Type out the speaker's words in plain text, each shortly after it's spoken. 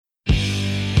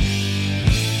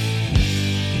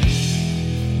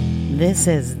This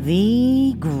is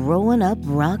the Growing Up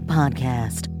Rock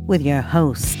Podcast with your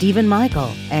hosts, Stephen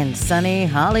Michael and Sunny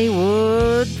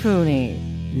Hollywood Pooney.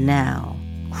 Now,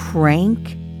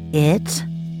 crank it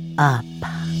up.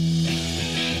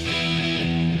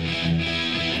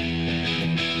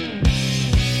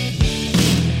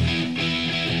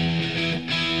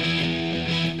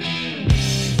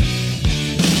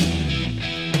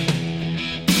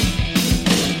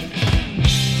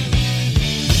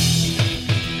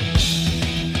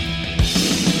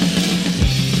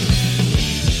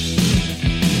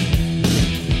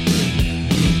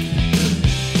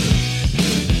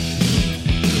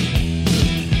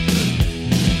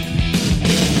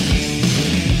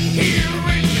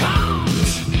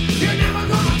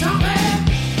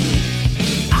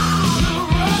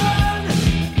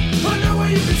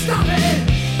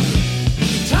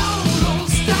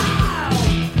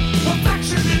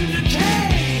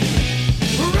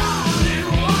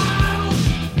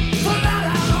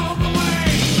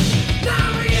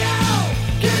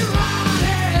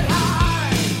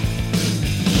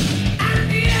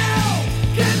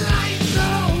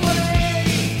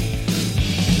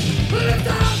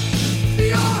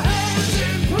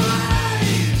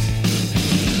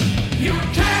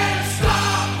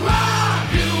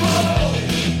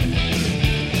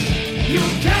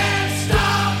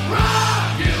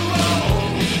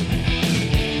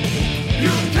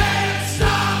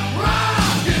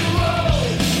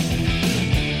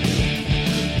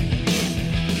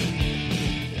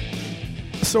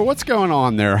 So what's going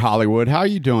on there, Hollywood? How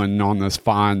you doing on this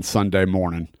fine Sunday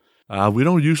morning? We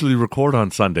don't usually record on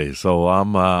Sundays, so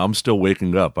I'm still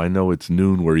waking up. I know it's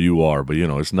noon where you are, but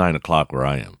it's 9 o'clock where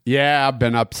I am. Yeah, I've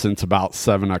been up since about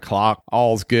 7 o'clock.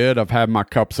 All's good. I've had my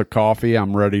cups of coffee.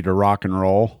 I'm ready to rock and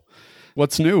roll.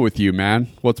 What's new with you, man?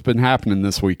 What's been happening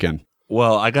this weekend?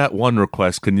 Well, I got one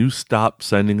request. Can you stop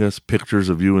sending us pictures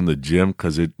of you in the gym?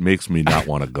 Because it makes me not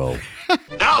want to go.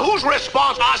 Now, who's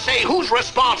responsible? I say, who's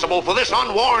responsible for this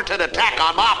unwarranted attack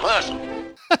on my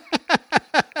person?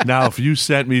 Now, if you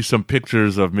sent me some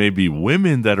pictures of maybe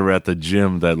women that are at the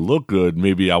gym that look good,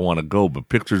 maybe I want to go. But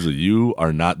pictures of you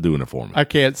are not doing it for me. I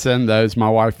can't send those. My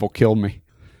wife will kill me.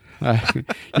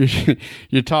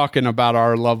 You're talking about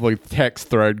our lovely text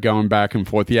thread going back and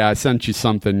forth. Yeah, I sent you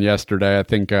something yesterday. I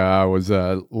think I was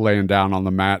laying down on the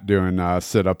mat doing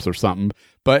sit-ups or something.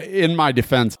 But in my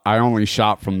defense, I only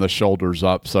shot from the shoulders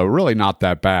up, so really not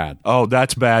that bad. Oh,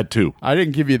 that's bad too. I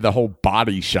didn't give you the whole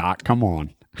body shot. Come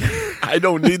on. I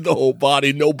don't need the whole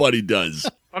body. Nobody does.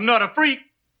 I'm not a freak.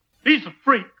 He's a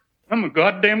freak. I'm a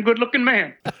goddamn good-looking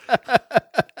man.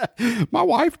 My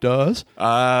wife does.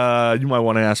 You might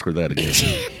want to ask her that again.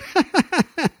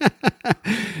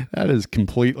 That is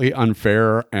completely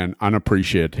unfair and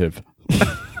unappreciative.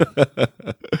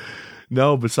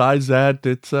 No, besides that,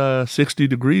 it's 60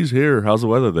 degrees here. How's the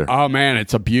weather there? Oh, man,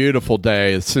 it's a beautiful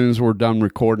day. As soon as we're done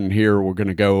recording here, we're going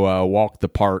to go walk the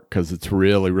park because it's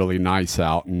really, really nice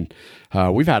out. And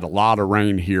we've had a lot of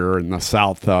rain here in the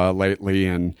south lately,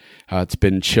 and it's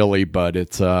been chilly, but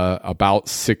it's about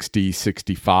 60,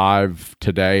 65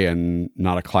 today and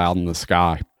not a cloud in the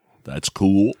sky. That's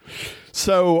cool.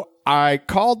 So I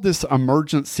called this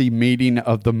emergency meeting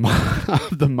of the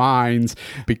minds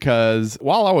because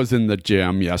while I was in the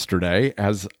gym yesterday,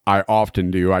 as I often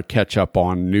do, I catch up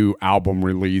on new album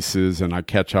releases and I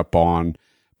catch up on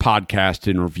podcast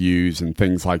interviews and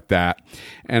things like that.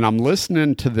 And I'm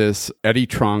listening to this Eddie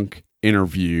Trunk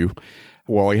interview.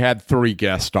 Well, he had 3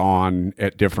 guests on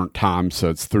at different times, so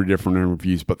it's 3 different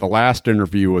interviews. But the last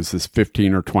interview was this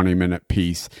 15 or 20-minute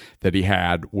piece that he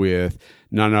had with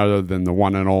none other than the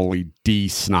one and only Dee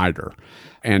Snider.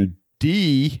 And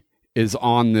Dee is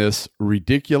on this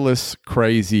ridiculous,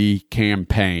 crazy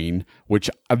campaign, which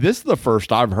this is the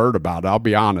first I've heard about. I'll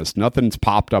be honest. Nothing's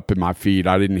popped up in my feed.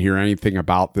 I didn't hear anything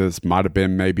about this. Might have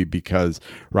been maybe because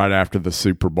right after the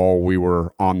Super Bowl, we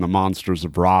were on the Monsters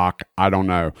of Rock. I don't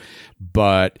know.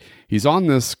 But he's on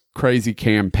this crazy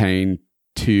campaign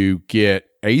to get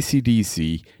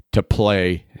AC/DC to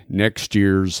play next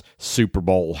year's Super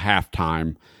Bowl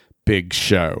halftime big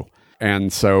show.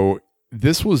 And so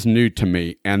this was new to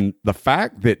me. And the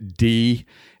fact that Dee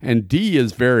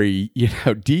is very,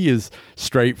 Dee is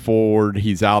straightforward.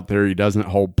 He's out there. He doesn't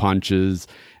hold punches.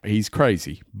 He's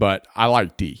crazy, but I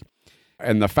like Dee.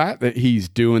 And the fact that he's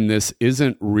doing this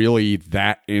isn't really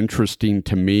that interesting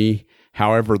to me.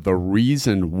 However, the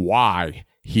reason why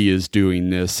he is doing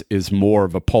this is more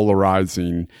of a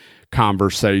polarizing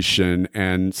conversation,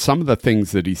 and some of the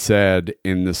things that he said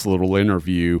in this little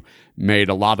interview made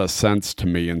a lot of sense to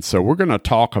me. And so we're going to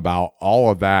talk about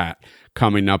all of that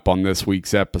coming up on this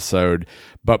week's episode.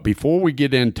 But before we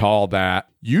get into all that,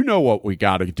 you know what we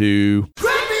got to do.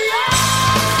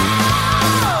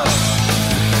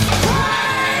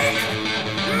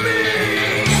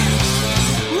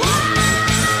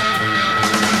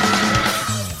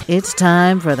 It's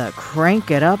time for the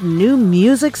Crank It Up New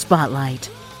Music Spotlight.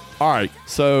 All right,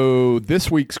 so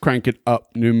this week's Crank It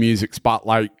Up New Music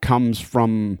Spotlight comes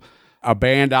from a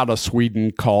band out of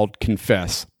Sweden called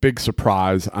Confess. Big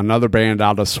surprise, another band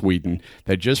out of Sweden.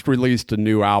 They just released a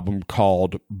new album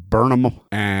called Burn 'Em,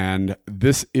 and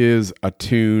this is a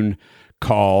tune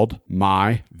called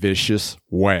My Vicious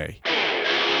Way.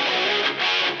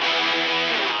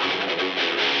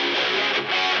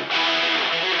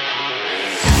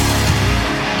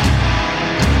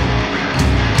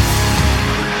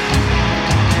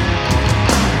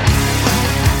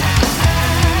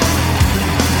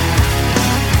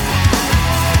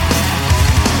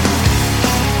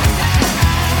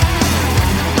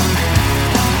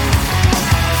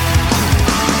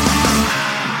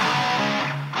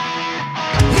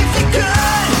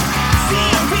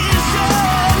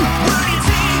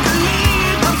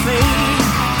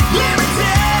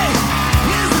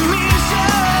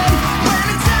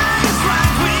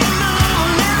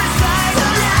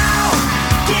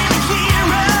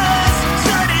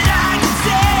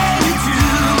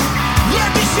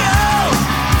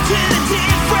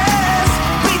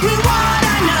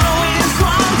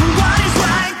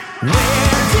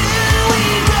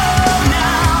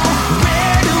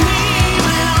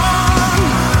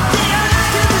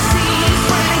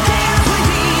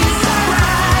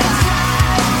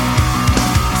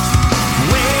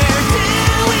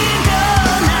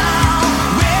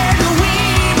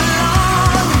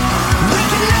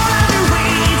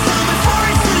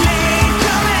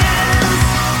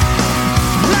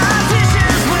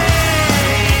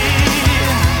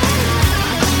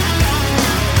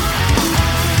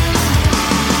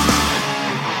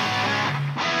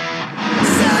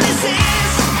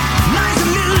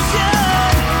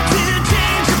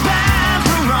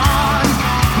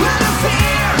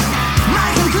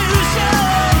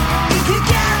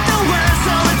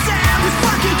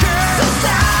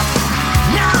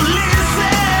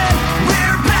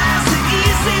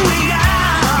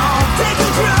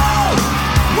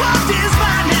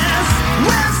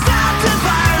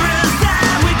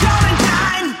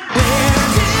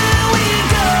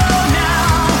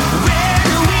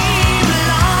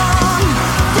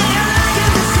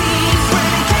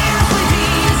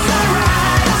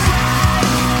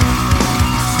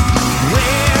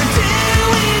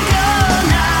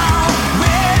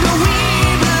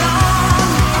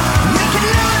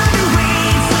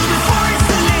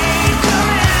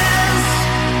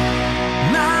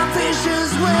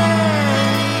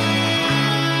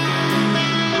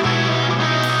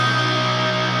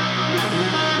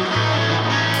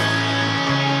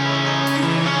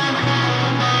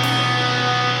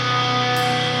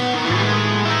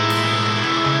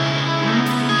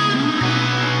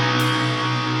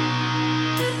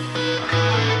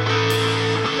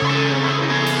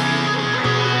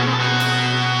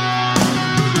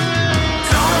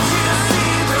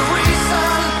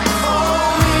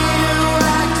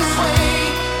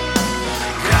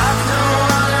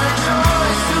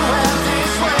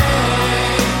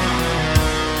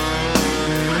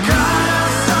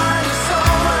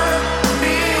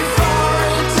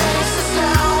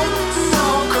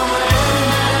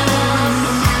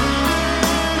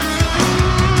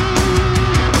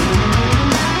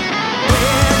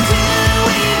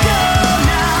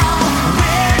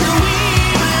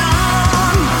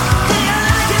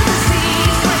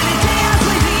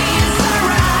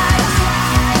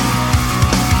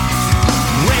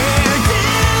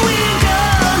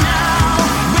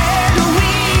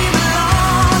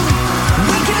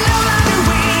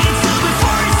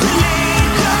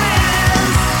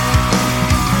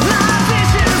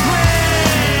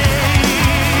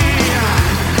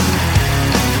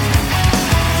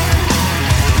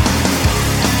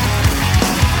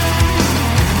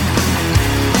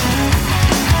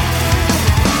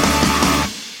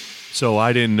 So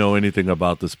I didn't know anything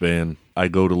about this band. I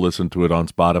go to listen to it on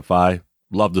Spotify.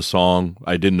 Love the song.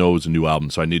 I didn't know it was a new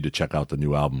album, so I need to check out the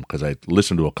new album because I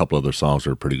listened to a couple other songs that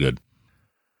are pretty good.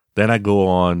 Then I go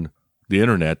on the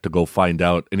internet to go find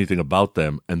out anything about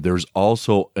them, and there's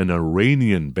also an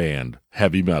Iranian band,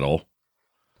 heavy metal,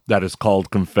 that is called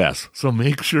Confess. So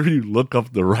make sure you look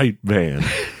up the right band.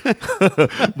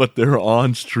 But they're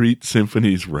on Street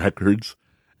Symphonies Records.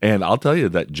 And I'll tell you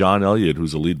that John Elliott,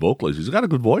 who's the lead vocalist, he's got a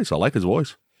good voice. I like his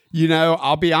voice. You know,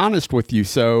 I'll be honest with you.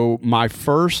 So my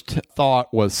first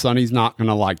thought was Sonny's not going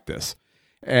to like this.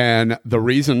 And the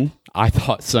reason I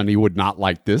thought Sonny would not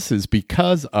like this is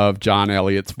because of John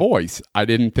Elliott's voice. I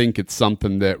didn't think it's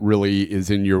something that really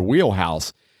is in your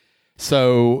wheelhouse.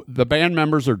 So the band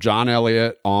members are John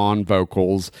Elliott on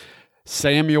vocals,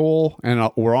 Samuel, and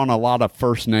we're on a lot of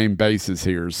first name bases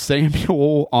here.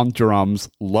 Samuel on drums,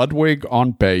 Ludwig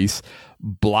on bass,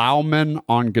 Blauman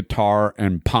on guitar,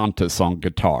 and Pontus on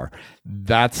guitar.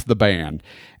 That's the band.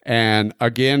 And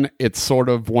again, it's sort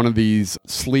of one of these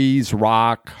sleaze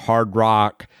rock, hard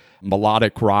rock,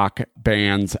 melodic rock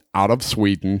bands out of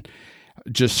Sweden.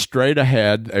 Just straight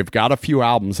ahead. They've got a few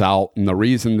albums out, and the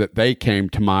reason that they came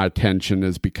to my attention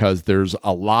is because there's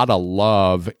a lot of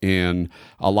love in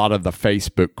a lot of the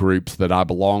Facebook groups that I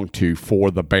belong to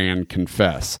for the band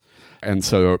Confess. And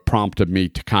so it prompted me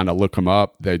to kind of look them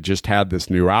up. They just had this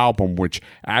new album, which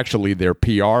actually their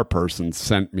PR person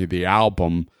sent me the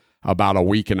album about a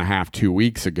week and a half, 2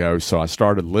 weeks ago. So I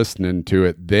started listening to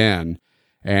it then,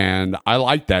 and I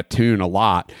like that tune a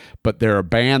lot. But they're a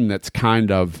band that's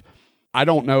kind of, I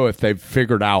don't know if they've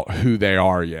figured out who they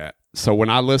are yet. So when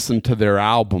I listen to their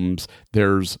albums,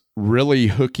 there's really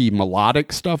hooky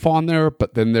melodic stuff on there,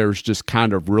 but then there's just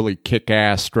kind of really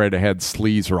kick-ass, straight-ahead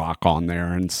sleaze rock on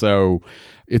there. And so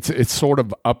it's sort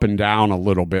of up and down a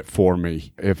little bit for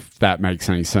me, if that makes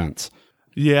any sense.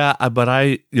 Yeah, but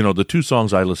the two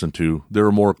songs I listened to, there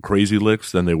were more Crazy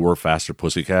Licks than they were Faster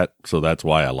Pussycat, so that's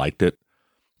why I liked it.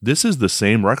 This is the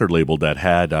same record label that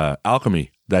had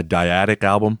Alchemy, that Dyadic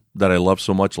album that I loved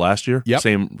so much last year. Yep.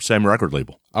 Same record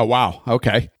label. Oh, wow.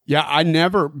 Okay. Yeah, I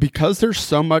never, because there's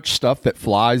so much stuff that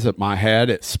flies at my head,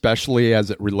 especially as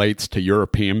it relates to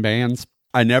European bands,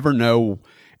 I never know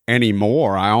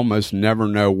anymore. I almost never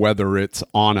know whether it's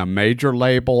on a major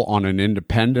label, on an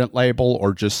independent label,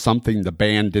 or just something the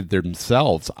band did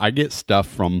themselves. I get stuff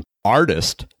from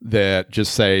artists that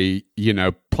just say,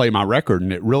 play my record,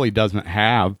 and it really doesn't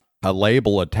have a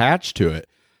label attached to it.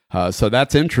 So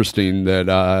that's interesting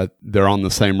that they're on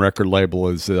the same record label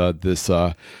as this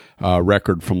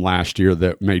record from last year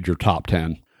that made your top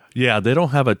 10. Yeah, they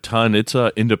don't have a ton. It's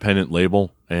an independent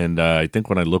label, and I think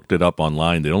when I looked it up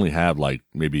online, they only have like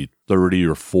maybe 30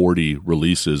 or 40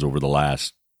 releases over the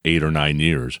last 8 or 9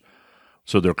 years.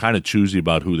 So they're kind of choosy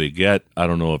about who they get. I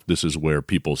don't know if this is where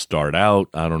people start out.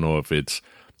 I don't know if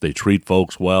they treat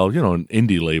folks well. An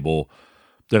indie label,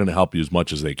 they're going to help you as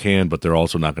much as they can, but they're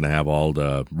also not going to have all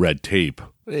the red tape.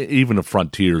 Even the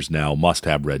Frontiers now must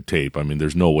have red tape. I mean,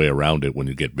 there's no way around it when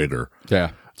you get bigger.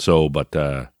 Yeah. So, but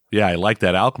I like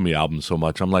that Alchemy album so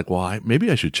much. I'm like, well,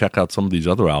 maybe I should check out some of these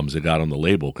other albums they got on the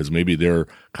label, because maybe they're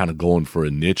kind of going for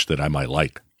a niche that I might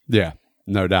like. Yeah,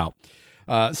 no doubt.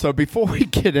 So before we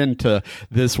get into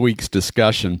this week's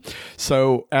discussion,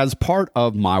 so as part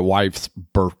of my wife's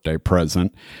birthday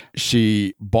present,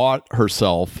 she bought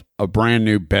herself a brand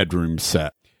new bedroom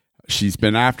set. She's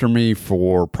been after me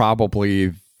for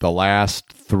probably the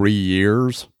last 3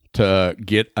 years to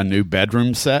get a new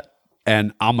bedroom set.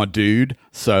 And I'm a dude,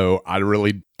 so I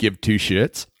really give two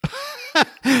shits.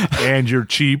 And you're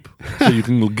cheap, so you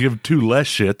can give two less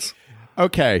shits.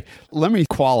 Okay, let me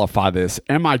qualify this.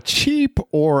 Am I cheap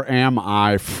or am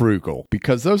I frugal?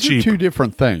 Because those are two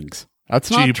different things.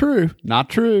 That's not true. Not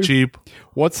true. Cheap.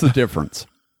 What's the difference?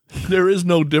 There is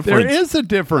no difference. There is a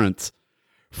difference.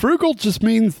 Frugal just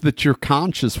means that you're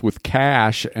conscious with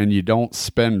cash and you don't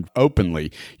spend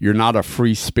openly. You're not a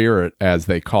free spirit, as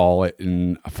they call it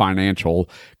in financial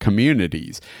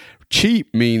communities.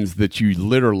 Cheap means that you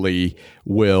literally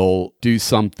will do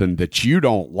something that you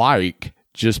don't like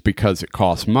just because it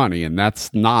costs money, and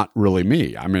that's not really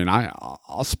me. I mean,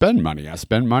 I'll spend money. I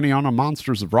spend money on a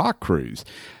Monsters of Rock cruise.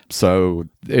 So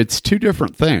it's two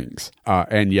different things.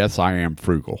 And yes, I am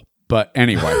frugal. But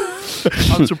anyway.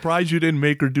 I'm surprised you didn't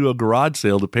make her do a garage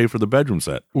sale to pay for the bedroom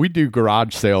set. We do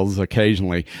garage sales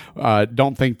occasionally.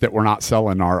 Don't think that we're not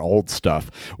selling our old stuff,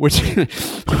 which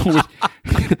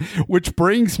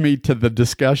brings me to the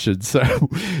discussion. So,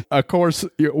 of course,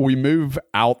 we move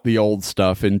out the old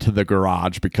stuff into the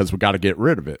garage because we got to get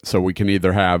rid of it. So we can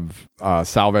either have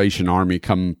Salvation Army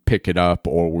come pick it up,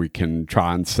 or we can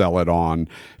try and sell it on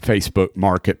Facebook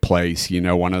Marketplace,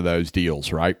 one of those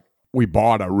deals, right? We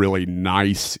bought a really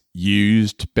nice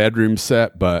used bedroom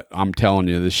set, but I'm telling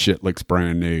you, this shit looks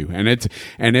brand new. And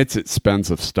it's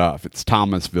expensive stuff. It's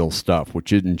Thomasville stuff,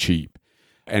 which isn't cheap.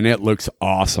 And it looks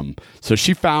awesome. So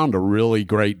she found a really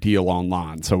great deal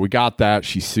online. So we got that.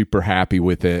 She's super happy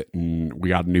with it. And we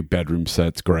got a new bedroom set.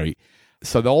 It's great.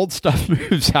 So the old stuff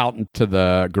moves out into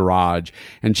the garage,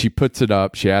 and she puts it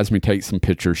up. She has me take some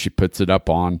pictures. She puts it up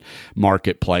on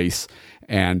Marketplace.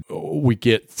 And we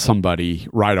get somebody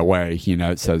right away,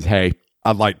 it says, hey,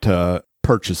 I'd like to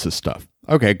purchase this stuff.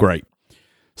 Okay, great.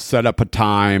 set up a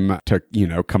time to,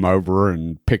 come over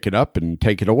and pick it up and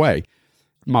take it away.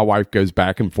 My wife goes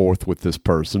back and forth with this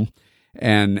person.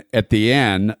 And at the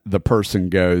end, the person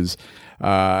goes,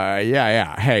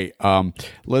 hey,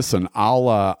 listen,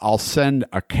 I'll send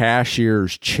a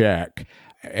cashier's check,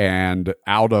 and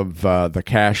out of the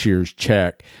cashier's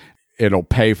check, it'll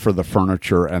pay for the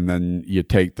furniture, and then you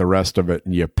take the rest of it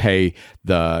and you pay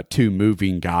the 2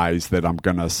 moving guys that I'm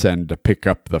going to send to pick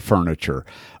up the furniture.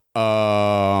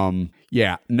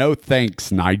 Yeah, no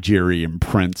thanks, Nigerian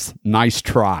prince. Nice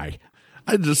try.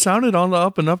 It just sounded on the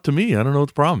up and up to me. I don't know what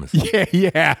the problem is.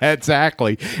 Yeah,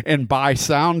 exactly. And by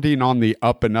sounding on the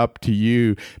up and up to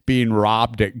you, being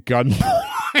robbed at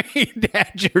gunpoint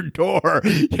at your door,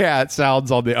 yeah, it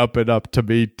sounds on the up and up to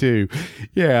me too.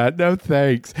 Yeah, no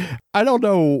thanks. I don't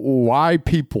know why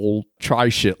people try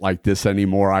shit like this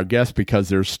anymore. I guess because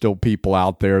there's still people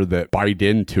out there that bite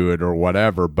into it or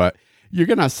whatever, but you're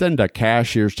going to send a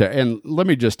cashier's check. And let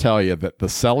me just tell you that the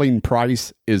selling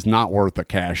price is not worth a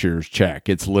cashier's check.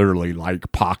 It's literally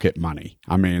like pocket money.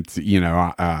 I mean, it's,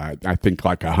 I think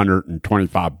like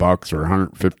 $125 or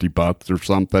 $150 or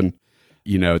something.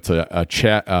 It's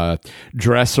a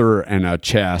dresser and a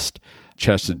chest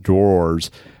of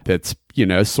drawers that's,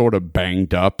 sort of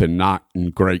banged up and not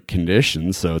in great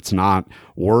condition. So it's not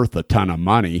worth a ton of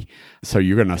money. So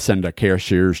you're going to send a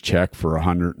cashier's check for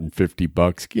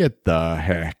 $150. Get the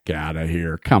heck out of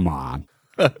here. Come on.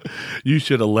 You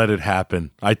should have let it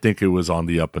happen. I think it was on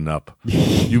the up and up.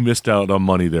 You missed out on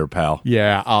money there, pal.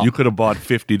 Yeah. You could have bought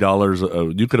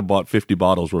 $50. You could have bought 50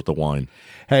 bottles worth of wine.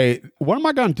 Hey, what am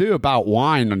I going to do about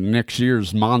wine on next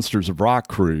year's Monsters of Rock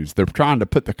cruise? They're trying to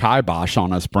put the kibosh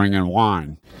on us bringing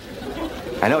wine.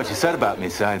 I know what you said about me,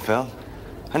 Seinfeld.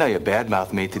 I know you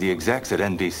badmouthed me to the execs at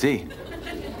NBC.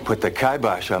 Put the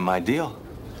kibosh on my deal.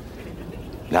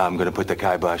 Now I'm going to put the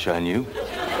kibosh on you.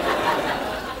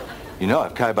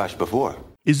 I've kiboshed before.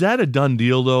 Is that a done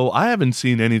deal, though? I haven't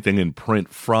seen anything in print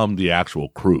from the actual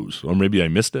cruise, or maybe I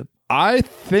missed it. I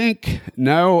think,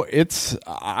 no,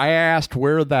 I asked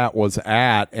where that was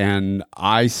at, and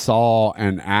I saw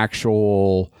an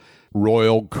actual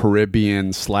Royal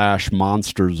Caribbean /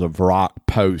 Monsters of Rock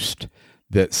post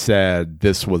that said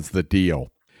this was the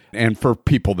deal. And for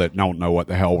people that don't know what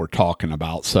the hell we're talking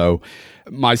about, so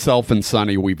myself and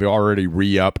Sonny, we've already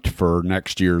re-upped for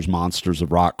next year's Monsters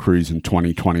of Rock cruise in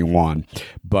 2021.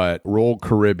 But Royal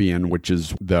Caribbean, which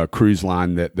is the cruise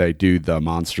line that they do the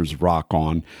Monsters of Rock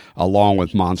on, along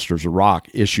with Monsters of Rock,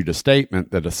 issued a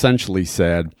statement that essentially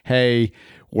said, hey,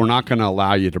 we're not going to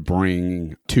allow you to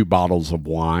bring 2 bottles of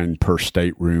wine per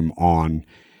stateroom on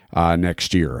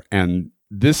next year. And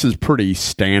this is pretty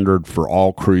standard for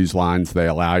all cruise lines. They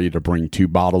allow you to bring 2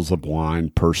 bottles of wine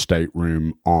per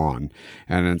stateroom on.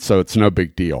 And so it's no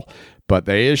big deal. But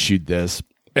they issued this,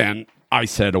 and I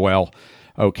said, well,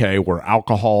 okay, were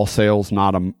alcohol sales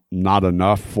not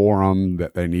enough for them,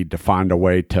 that they need to find a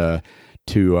way to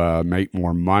make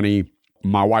more money?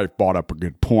 My wife brought up a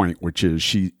good point, which is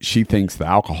she thinks the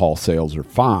alcohol sales are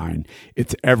fine.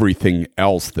 It's everything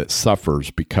else that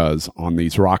suffers, because on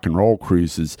these rock and roll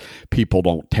cruises, people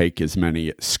don't take as many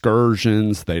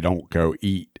excursions. They don't go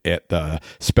eat at the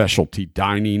specialty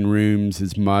dining rooms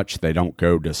as much. They don't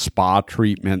go to spa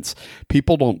treatments.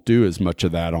 People don't do as much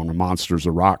of that on a Monsters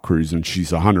of Rock cruise, and she's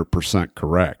 100%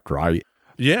 correct, right?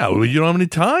 Yeah, well, you don't have any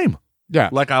time. Yeah.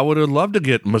 Like, I would have loved to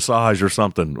get massage or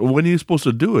something. When are you supposed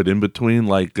to do it? In between,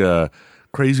 like,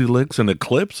 Crazy Licks and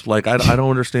Eclipse? Like, I don't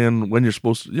understand when you're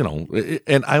supposed to,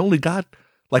 and I only got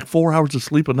like 4 hours of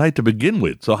sleep a night to begin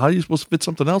with. So how are you supposed to fit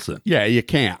something else in? Yeah, you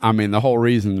can't. I mean, the whole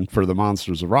reason for the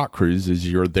Monsters of Rock cruise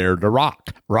is you're there to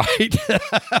rock, right?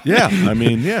 Yeah, I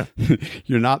mean, yeah.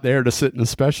 You're not there to sit in a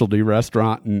specialty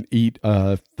restaurant and eat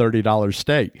a $30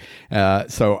 steak.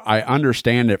 So I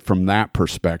understand it from that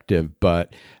perspective,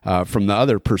 but from the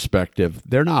other perspective,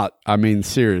 they're not. I mean,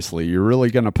 seriously, you're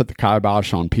really going to put the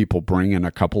kibosh on people bringing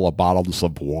a couple of bottles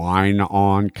of wine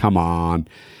on? Come on.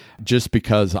 Just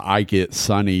because I get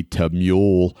Sonny to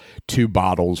mule 2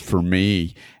 bottles for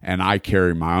me and I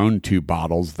carry my own 2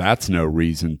 bottles, that's no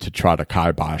reason to try to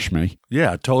kibosh me.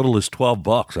 Yeah, total is $12.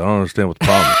 I don't understand what the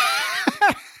problem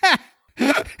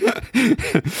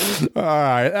is. All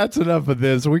right, that's enough of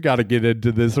this. We got to get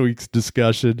into this week's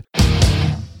discussion.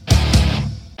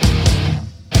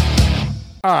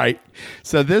 All right,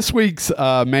 so this week's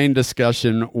main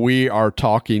discussion, we are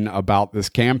talking about this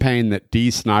campaign that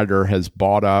Dee Snider has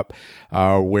bought up,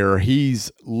 where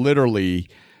he's literally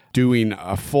doing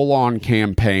a full-on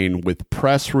campaign with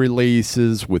press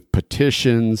releases, with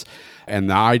petitions. And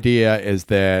the idea is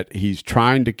that he's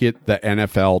trying to get the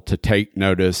NFL to take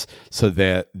notice so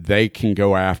that they can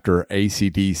go after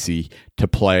AC/DC to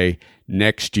play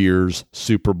next year's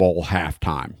Super Bowl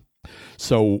halftime.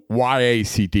 So why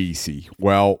AC/DC?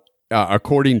 Well,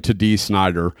 according to Dee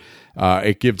Snider,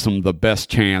 it gives them the best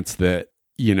chance that,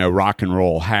 rock and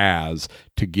roll has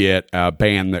to get a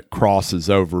band that crosses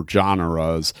over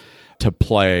genres to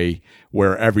play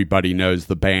where everybody knows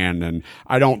the band. And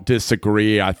I don't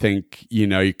disagree. I think,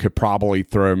 you could probably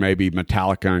throw maybe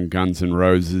Metallica and Guns N'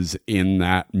 Roses in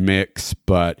that mix,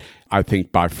 but I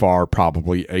think by far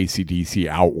probably AC/DC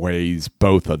outweighs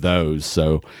both of those.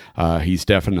 So he's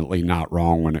definitely not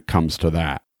wrong when it comes to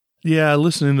that. Yeah,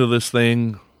 listening to this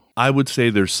thing, I would say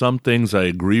there's some things I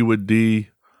agree with Dee,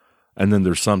 and then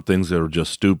there's some things that are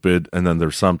just stupid, and then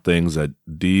there's some things that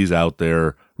Dee's out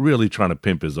there really trying to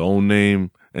pimp his own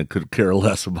name and could care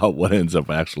less about what ends up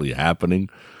actually happening.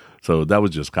 So that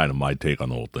was just kind of my take on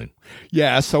the whole thing.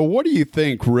 Yeah, so what do you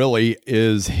think really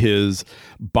is his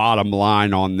bottom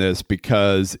line on this?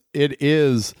 Because it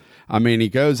is, he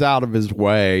goes out of his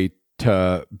way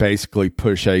to basically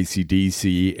push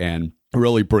AC/DC and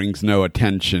really brings no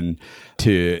attention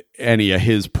to any of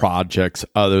his projects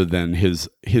other than his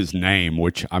name,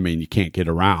 which, you can't get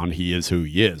around. He is who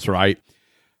he is, right?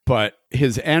 But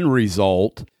his end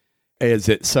result, is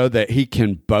it so that he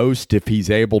can boast, if he's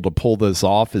able to pull this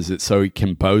off, is it so he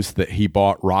can boast that he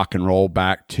brought rock and roll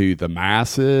back to the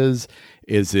masses?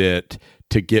 Is it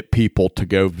to get people to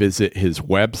go visit his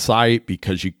website?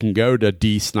 Because you can go to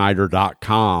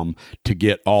deesnider.com to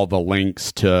get all the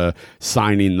links to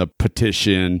signing the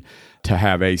petition to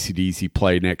have AC/DC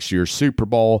play next year's Super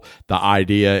Bowl. The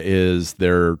idea is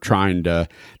they're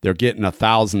getting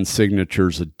 1,000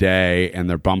 signatures a day, and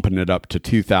they're bumping it up to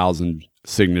 2,000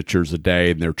 signatures a day,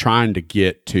 and they're trying to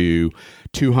get to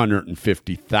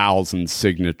 250,000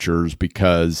 signatures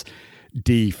because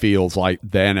Dee feels like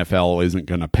the NFL isn't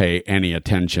going to pay any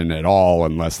attention at all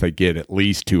unless they get at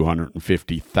least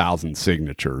 250,000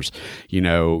 signatures.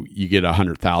 You get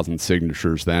 100,000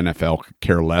 signatures, the NFL could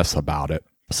care less about it.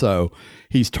 So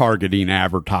he's targeting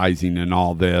advertising and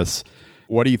all this.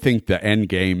 What do you think the end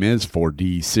game is for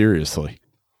Dee, seriously?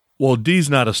 Well, Dee's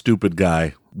not a stupid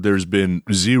guy. There's been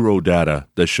zero data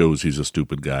that shows he's a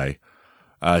stupid guy.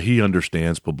 He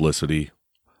understands publicity.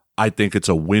 I think it's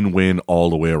a win-win all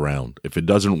the way around. If it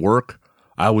doesn't work,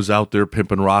 I was out there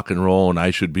pimping rock and roll, and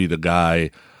I should be the guy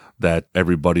that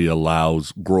everybody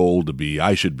allows Grohl to be.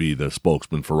 I should be the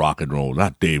spokesman for rock and roll,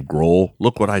 not Dave Grohl.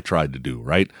 Look what I tried to do,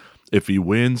 right? If he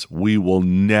wins, we will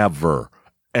never,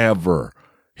 ever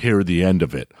hear the end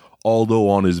of it. Although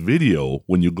on his video,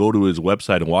 when you go to his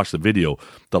website and watch the video,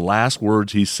 the last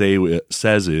words he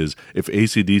says is, if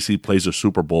AC/DC plays a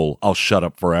Super Bowl, I'll shut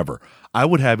up forever. I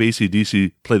would have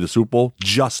AC/DC play the Super Bowl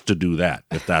just to do that,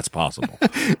 if that's possible,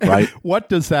 right? What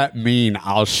does that mean,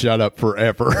 I'll shut up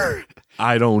forever?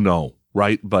 I don't know,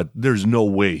 right? But there's no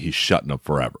way he's shutting up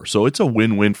forever. So it's a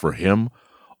win-win for him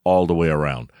all the way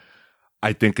around.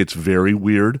 I think it's very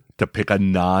weird to pick a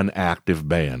non-active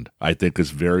band. I think it's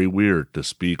very weird to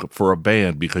speak for a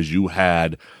band because you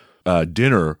had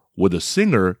dinner with a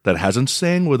singer that hasn't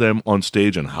sang with them on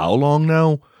stage in how long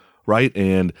now, right?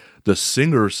 And the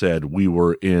singer said we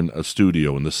were in a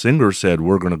studio, and the singer said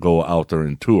we're going to go out there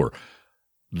and tour.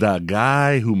 The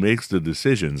guy who makes the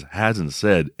decisions hasn't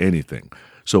said anything.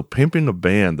 So pimping a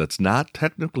band that's not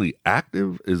technically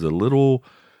active is a little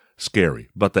scary.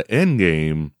 But the end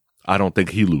game, I don't think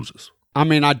he loses.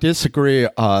 I disagree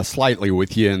slightly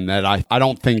with you in that I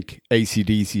don't think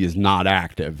AC/DC is not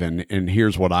active. And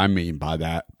here's what I mean by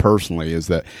that personally is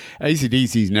that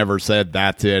AC/DC's never said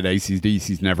that's it.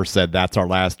 AC/DC's never said that's our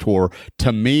last tour.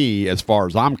 To me, as far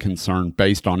as I'm concerned,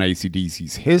 based on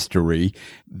AC/DC's history,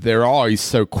 they're always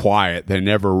so quiet. They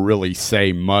never really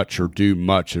say much or do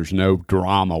much. There's no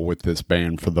drama with this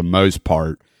band for the most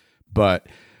part. But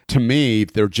to me,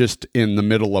 they're just in the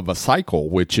middle of a cycle,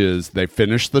 which is they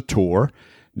finished the tour.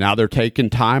 Now they're taking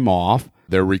time off.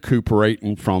 They're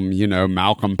recuperating from,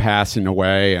 Malcolm passing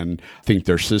away, and I think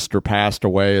their sister passed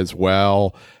away as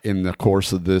well in the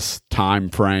course of this time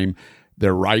frame.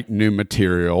 They're writing new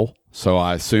material, so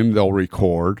I assume they'll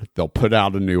record. They'll put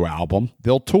out a new album.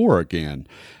 They'll tour again,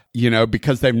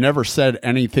 because they've never said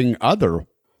anything other.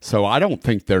 So I don't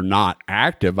think they're not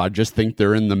active. I just think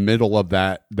they're in the middle of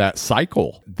that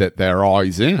cycle that they're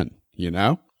always in,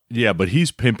 Yeah, but he's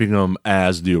pimping them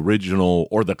as the original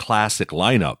or the classic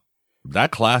lineup. That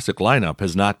classic lineup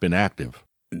has not been active.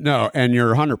 No, and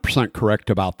you're 100% correct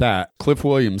about that. Cliff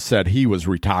Williams said he was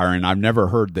retiring. I've never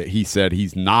heard that he said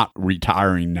he's not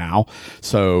retiring now.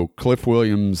 So Cliff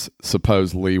Williams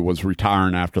supposedly was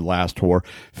retiring after the last tour.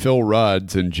 Phil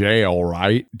Rudd's in jail,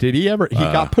 right? Did he ever? He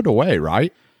got put away,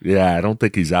 right? Yeah, I don't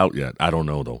think he's out yet. I don't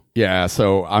know, though. Yeah,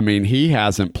 so, I mean, he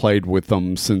hasn't played with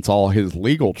them since all his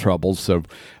legal troubles. So,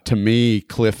 to me,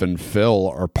 Cliff and Phil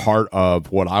are part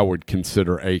of what I would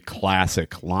consider a classic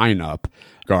lineup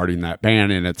regarding that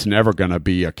band, and it's never going to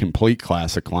be a complete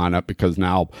classic lineup because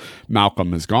now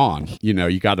Malcolm is gone. You know,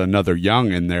 you got another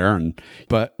Young in there,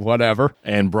 but whatever.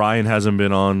 And Brian hasn't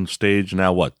been on stage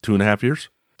now, what, 2.5 years?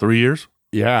 3 years?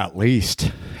 Yeah, at least.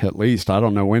 I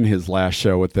don't know when his last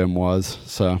show with them was.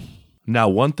 So now,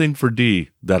 one thing for Dee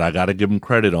that I got to give him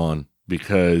credit on,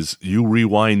 because you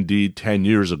rewind Dee 10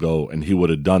 years ago and he would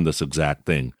have done this exact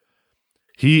thing.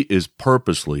 He is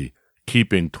purposely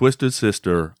keeping Twisted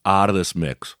Sister out of this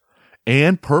mix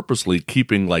and purposely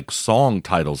keeping like song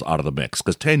titles out of the mix.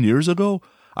 Because 10 years ago,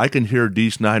 I can hear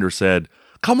Dee Snider said,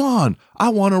 "Come on, I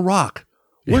want to rock.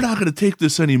 We're not going to take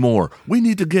this anymore. We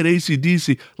need to get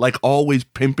AC/DC," like always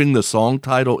pimping the song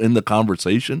title in the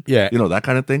conversation. Yeah. You know, that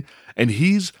kind of thing. And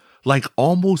he's like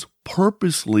almost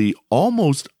purposely,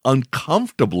 almost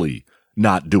uncomfortably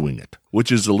not doing it, which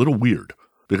is a little weird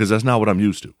because that's not what I'm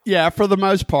used to. Yeah, for the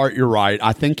most part, you're right.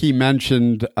 I think he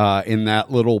mentioned in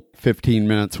that little 15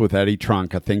 minutes with Eddie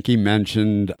Trunk, I think he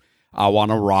mentioned "I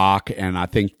Want to Rock," and I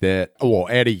think that,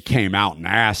 Eddie came out and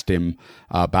asked him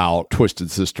about Twisted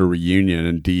Sister reunion,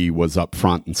 and Dee was up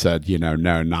front and said, no,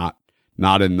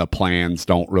 not in the plans,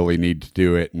 don't really need to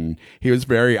do it, and he was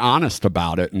very honest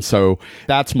about it. And so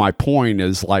that's my point,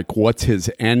 is like, what's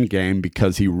his end game,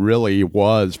 because he really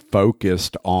was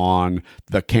focused on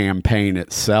the campaign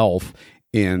itself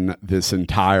in this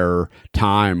entire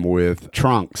time with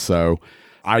Trunk. So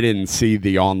I didn't see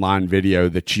the online video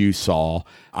that you saw.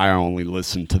 I only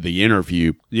listened to the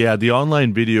interview. Yeah, the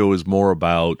online video is more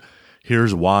about,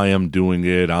 here's why I'm doing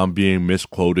it. I'm being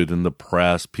misquoted in the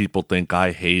press. People think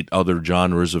I hate other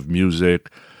genres of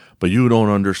music, but you don't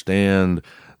understand.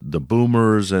 The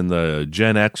boomers and the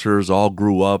Gen Xers all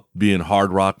grew up being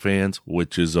hard rock fans,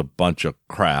 which is a bunch of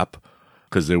crap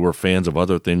because they were fans of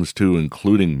other things too,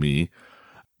 including me.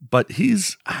 But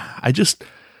this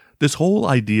whole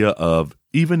idea of,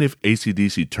 even if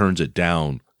AC/DC turns it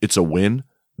down, it's a win.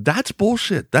 That's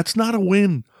bullshit. That's not a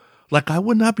win. Like, I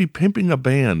would not be pimping a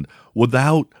band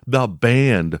without the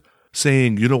band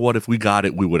saying, you know what, if we got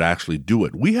it, we would actually do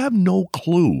it. We have no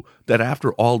clue that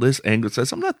after all this, Angus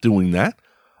says, I'm not doing that.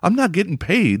 I'm not getting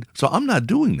paid, so I'm not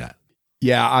doing that.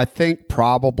 Yeah, I think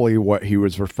probably what he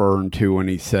was referring to when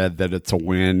he said that it's a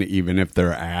win, even if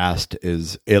they're asked,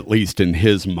 is, at least in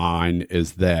his mind,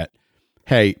 is that,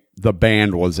 hey, the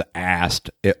band was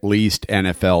asked, at least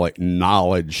NFL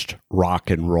acknowledged rock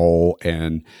and roll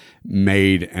and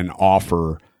made an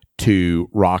offer to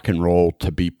rock and roll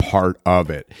to be part of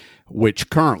it,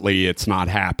 which currently it's not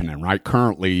happening, right?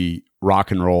 Currently, rock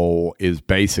and roll is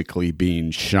basically being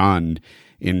shunned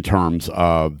in terms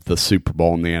of the Super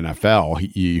Bowl and the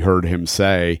NFL. You heard him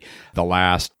say the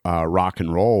last rock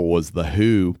and roll was The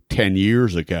Who 10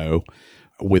 years ago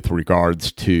with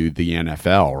regards to the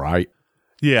NFL, right?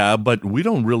 Yeah, but we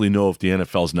don't really know if the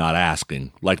NFL's not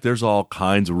asking. Like, there's all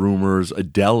kinds of rumors.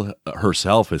 Adele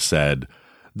herself has said,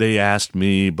 they asked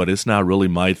me, but it's not really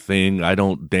my thing. I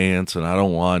don't dance, and I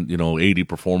don't want, 80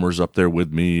 performers up there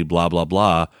with me, blah, blah,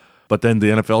 blah. But then the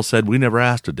NFL said, we never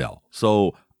asked Adele.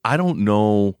 So I don't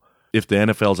know if the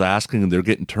NFL's asking and they're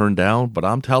getting turned down, but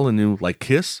I'm telling you, like,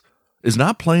 Kiss is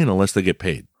not playing unless they get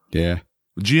paid. Yeah.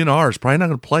 GNR is probably not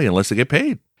going to play unless they get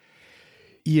paid.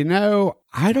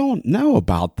 I don't know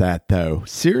about that, though.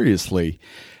 Seriously,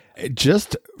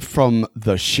 just from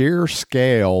the sheer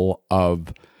scale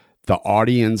of the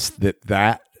audience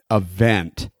that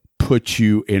event puts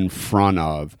you in front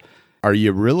of, are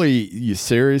you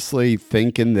seriously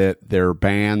thinking that there are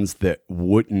bands that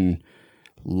wouldn't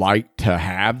like to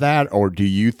have that? Or do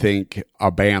you think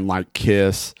a band like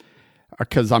Kiss,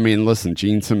 because, I mean, listen,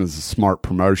 Gene Simmons is a smart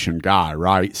promotion guy,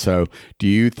 right? So do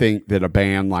you think that a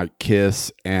band like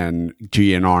Kiss and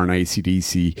GNR and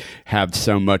AC/DC have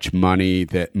so much money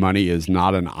that money is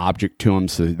not an object to them,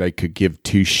 so they could give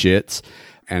two shits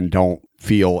and don't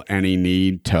feel any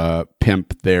need to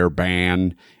pimp their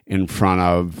band in front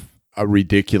of a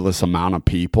ridiculous amount of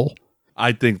people?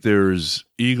 I think there's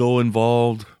ego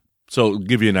involved. So,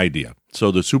 give you an idea. So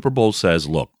the Super Bowl says,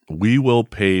 look, we will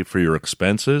pay for your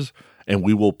expenses and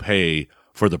we will pay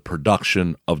for the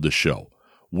production of the show.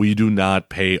 We do not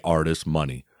pay artists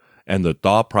money. And the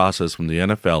thought process from the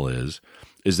NFL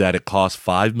is that it costs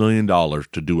 $5 million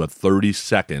to do a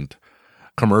 30-second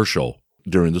commercial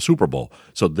during the Super Bowl.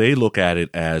 So they look at it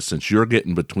as, since you're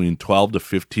getting between 12 to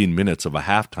 15 minutes of a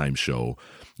halftime show,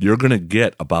 you're going to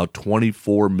get about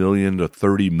 $24 million to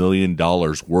 $30 million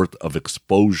worth of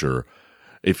exposure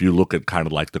if you look at kind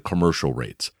of like the commercial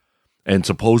rates. And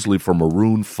supposedly for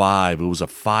Maroon 5, it was a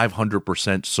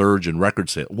 500% surge in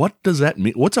record sales. What does that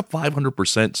mean? What's a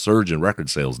 500% surge in record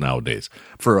sales nowadays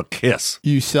for a Kiss?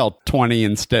 You sell 20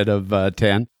 instead of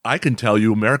 10. I can tell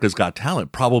you America's Got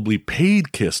Talent probably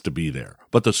paid Kiss to be there,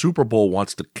 but the Super Bowl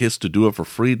wants the Kiss to do it for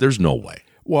free. There's no way.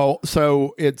 Well,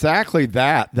 so exactly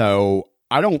that, though.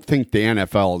 I don't think the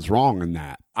NFL is wrong in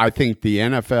that. I think the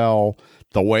NFL,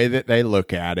 the way that they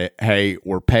look at it, hey,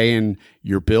 we're paying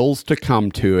your bills to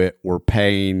come to it. We're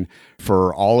paying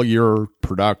for all your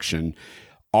production.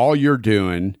 All you're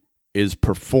doing is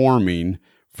performing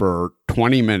for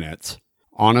 20 minutes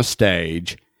on a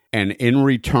stage, and in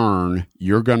return,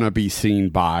 you're going to be seen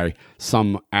by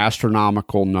some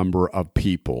astronomical number of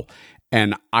people.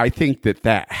 And I think that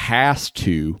that has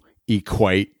to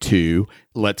equate to,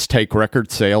 let's take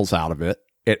record sales out of it.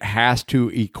 It has to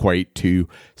equate to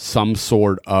some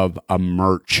sort of a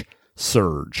merch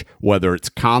surge, whether it's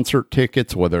concert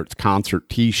tickets, whether it's concert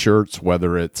T-shirts,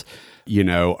 whether it's,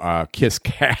 a Kiss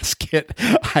casket.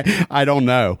 I don't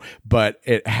know, but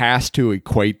it has to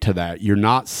equate to that. You're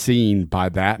not seen by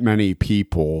that many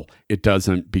people. It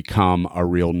doesn't become a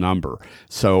real number.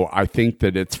 So I think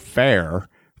that it's fair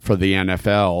for the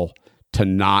NFL to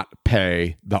not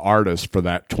pay the artist for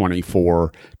that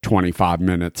 24, 25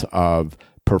 minutes of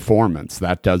performance.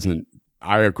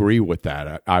 I agree with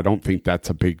that. I don't think that's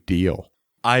a big deal.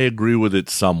 I agree with it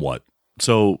somewhat.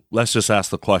 So let's just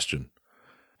ask the question.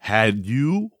 Had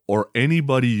you or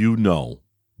anybody you know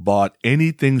bought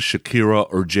anything Shakira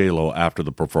or J-Lo after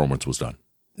the performance was done?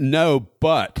 No,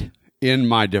 but in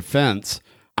my defense,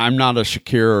 I'm not a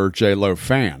Shakira or J-Lo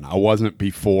fan. I wasn't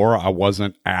before. I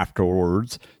wasn't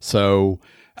afterwards. So,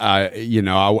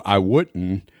 I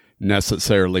wouldn't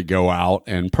necessarily go out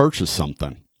and purchase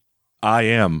something. I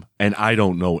am, and I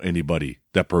don't know anybody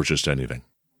that purchased anything.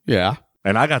 Yeah.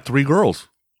 And I got 3 girls,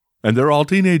 and they're all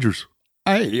teenagers.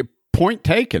 Hey, point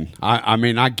taken. I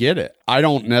mean, I get it. I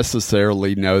don't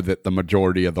necessarily know that the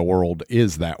majority of the world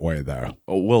is that way, though.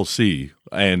 We'll see.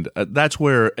 And that's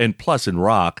where, and plus in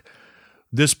rock,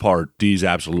 this part Dee's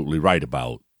absolutely right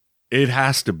about. It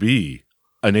has to be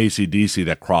an AC/DC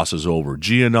that crosses over.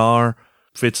 GNR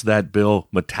fits that bill.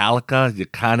 Metallica, you're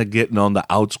kind of getting on the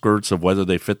outskirts of whether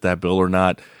they fit that bill or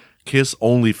not. Kiss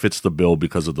only fits the bill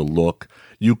because of the look.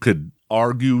 You could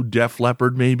argue Def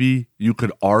Leppard maybe. You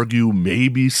could argue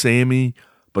maybe Sammy.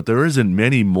 But there isn't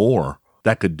many more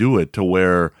that could do it to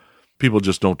where people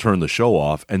just don't turn the show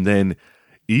off. And then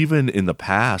even in the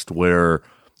past where,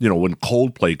 when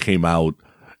Coldplay came out,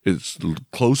 it's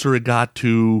closer it got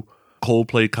to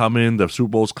Coldplay coming, the Super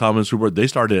Bowl's coming, they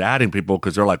started adding people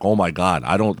because they're like, oh my God,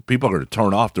 people are going to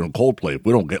turn off during Coldplay if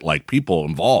we don't get people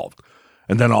involved.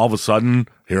 And then all of a sudden,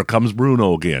 here comes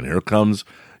Bruno again. Here comes,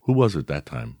 who was it that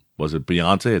time? Was it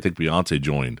Beyonce? I think Beyonce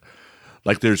joined.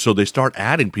 So they start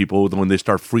adding people when they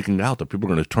start freaking out that people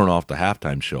are going to turn off the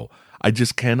halftime show. I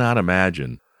just cannot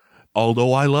imagine.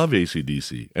 Although I love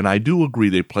AC/DC, and I do agree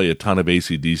they play a ton of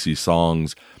AC/DC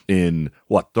songs in,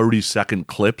 30-second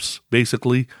clips,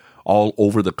 basically, all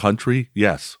over the country.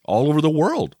 Yes, all over the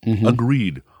world. Mm-hmm.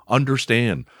 Agreed.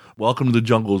 Understand. Welcome to the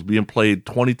Jungle is being played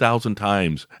 20,000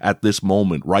 times at this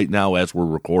moment, right now as we're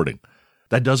recording.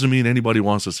 That doesn't mean anybody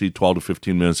wants to see 12 to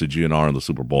 15 minutes of GNR in the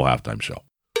Super Bowl halftime show.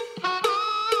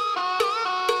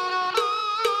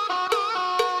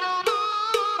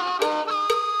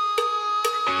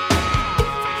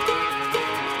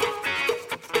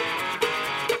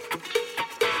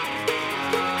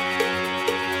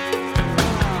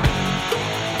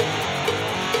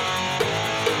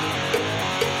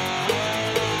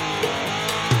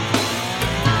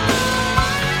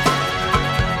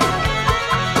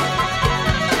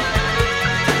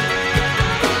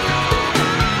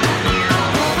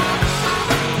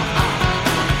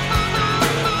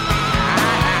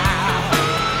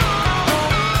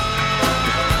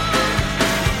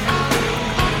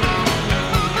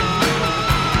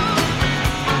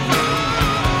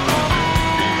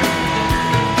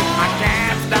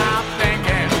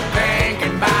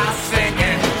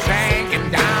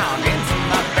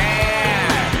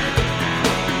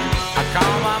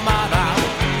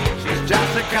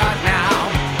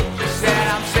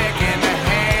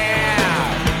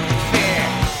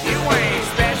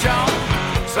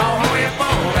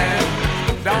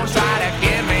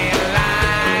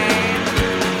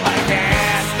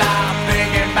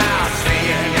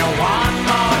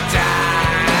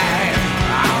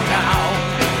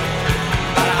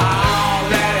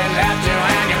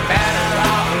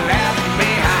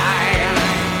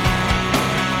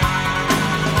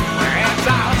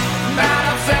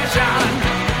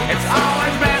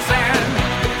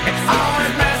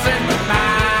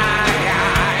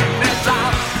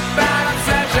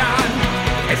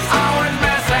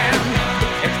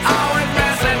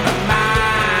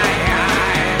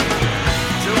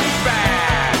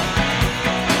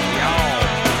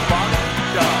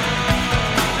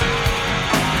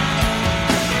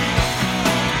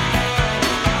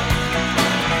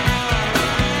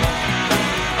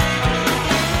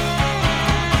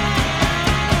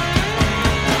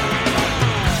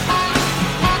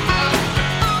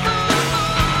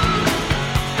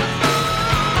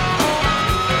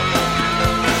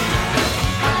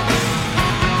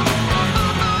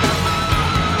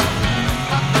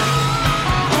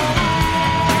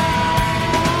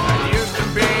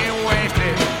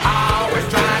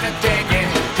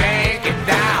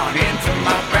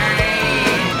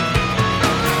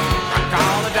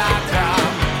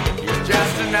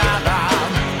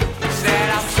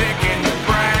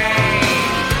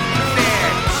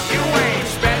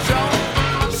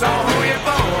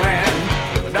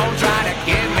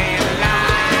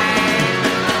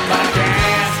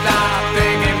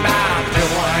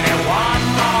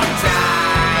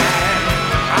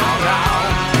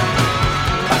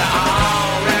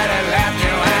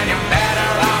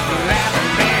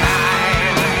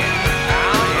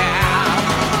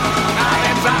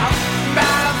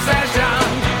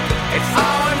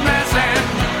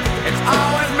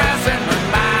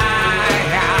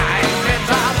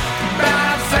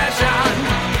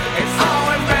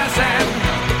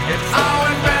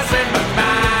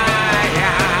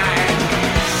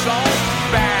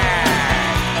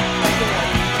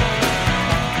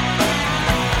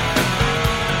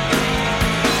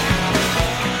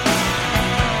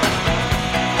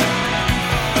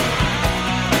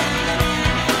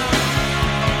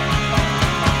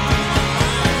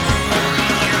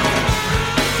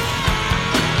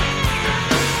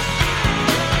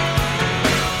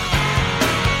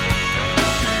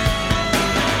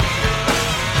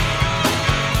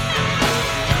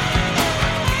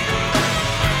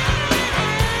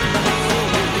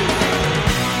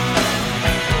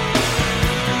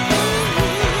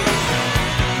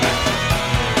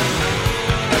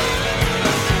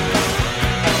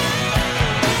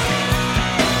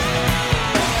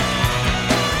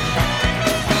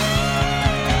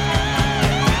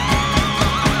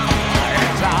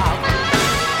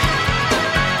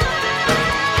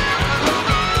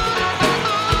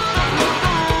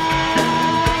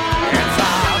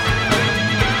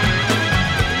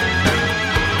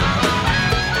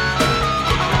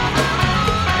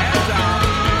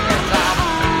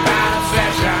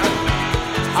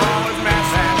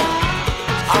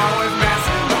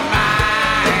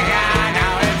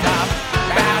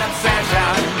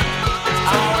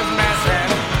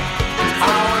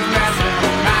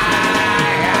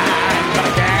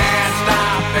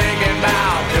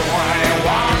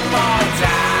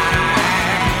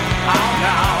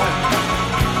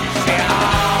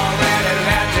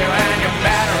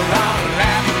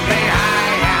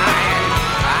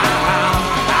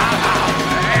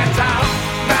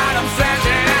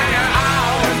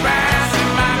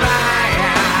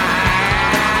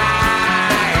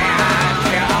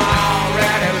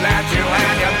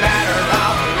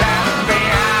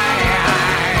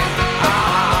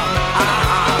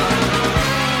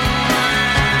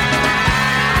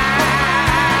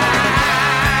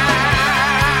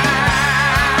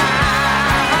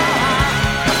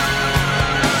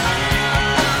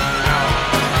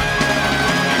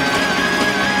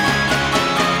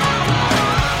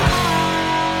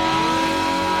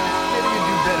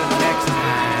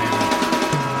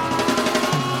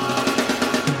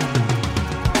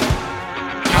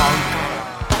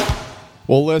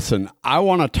 Well, listen, I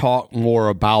want to talk more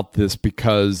about this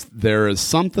because there is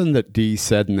something that Dee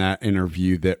said in that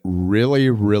interview that really,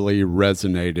 really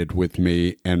resonated with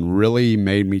me and really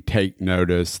made me take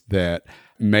notice that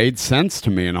made sense to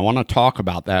me. And I want to talk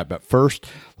about that. But first,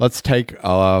 let's take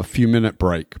a few-minute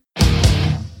break.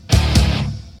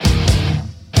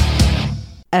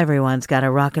 Everyone's got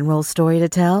a rock and roll story to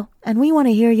tell, and we want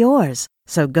to hear yours.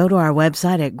 So go to our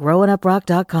website at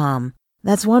growinguprock.com.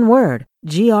 That's one word,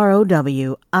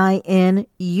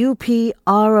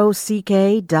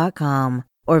 growinguprock.com.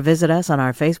 Or visit us on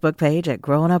our Facebook page at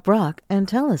Growing Up Rock and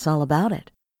tell us all about it.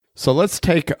 So let's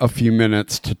take a few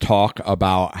minutes to talk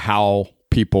about how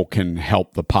people can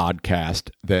help the podcast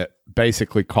that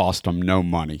basically cost them no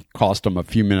money, cost them a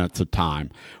few minutes of time.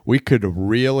 We could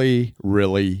really,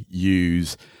 really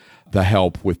use the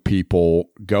help with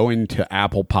people going to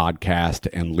Apple Podcast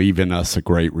and leaving us a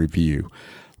great review.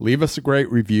 Leave us a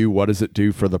great review. What does it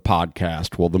do for the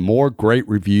podcast? Well, the more great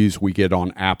reviews we get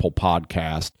on Apple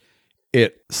Podcast,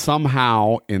 it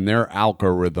somehow in their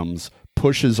algorithms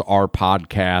pushes our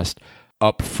podcast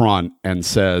up front and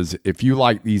says, if you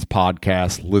like these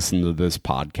podcasts, listen to this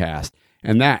podcast.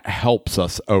 And that helps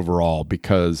us overall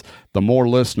because the more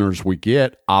listeners we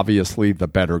get, obviously, the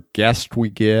better guests we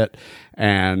get.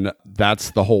 And that's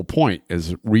the whole point,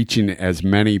 is reaching as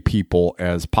many people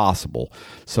as possible.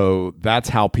 So that's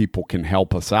how people can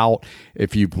help us out.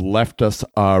 If you've left us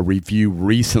a review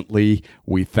recently,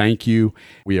 we thank you.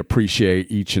 We appreciate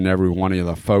each and every one of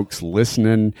the folks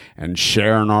listening and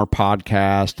sharing our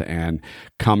podcast, and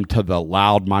come to the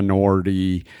Loud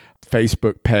Minority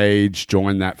Facebook page,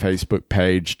 join that Facebook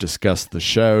page, discuss the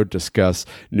show, discuss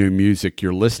new music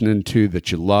you're listening to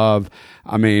that you love.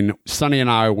 I mean, Sonny and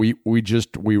I, we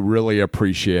really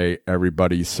appreciate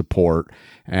everybody's support.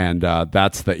 And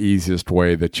that's the easiest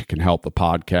way that you can help the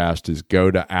podcast is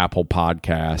go to Apple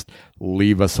Podcast,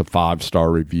 leave us a 5-star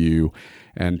review,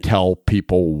 and tell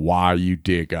people why you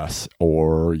dig us.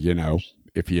 Or, you know,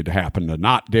 if you'd happen to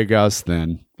not dig us,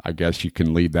 then I guess you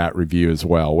can leave that review as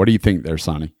well. What do you think there,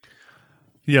 Sonny?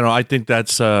 You know, I think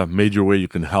that's a major way you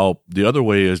can help. The other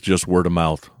way is just word of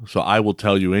mouth. So I will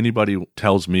tell you, anybody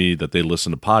tells me that they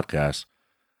listen to podcasts,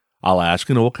 I'll ask,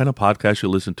 what kind of podcast you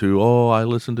listen to? Oh, I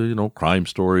listen to, crime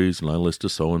stories, and I listen to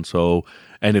so-and-so.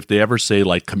 And if they ever say,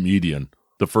 like, comedian,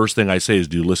 the first thing I say is,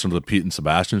 do you listen to the Pete and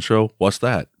Sebastian show? What's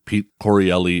that? Pete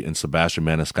Corielli and Sebastian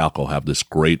Maniscalco have this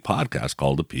great podcast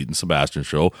called The Pete and Sebastian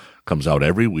Show. Comes out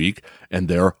every week, and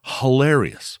they're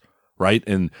hilarious. Right?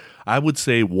 And I would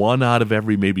say 1 out of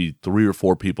every maybe 3 or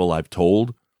 4 people I've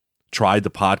told tried the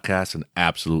podcast and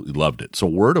absolutely loved it. So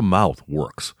word of mouth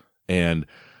works. And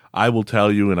I will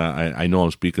tell you, and I know I'm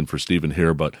speaking for Stephen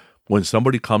here, but when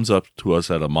somebody comes up to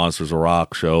us at a Monsters of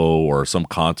Rock show or some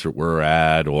concert we're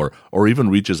at, or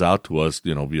even reaches out to us,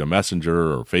 via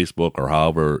Messenger or Facebook or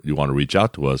however you want to reach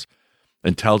out to us,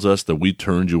 and tells us that we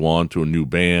turned you on to a new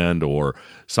band, or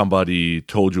somebody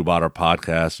told you about our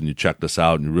podcast and you checked us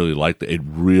out and you really liked it, it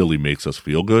really makes us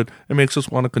feel good. It makes us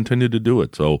want to continue to do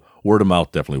it. So word of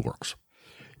mouth definitely works.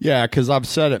 Yeah, because I've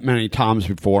said it many times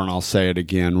before, and I'll say it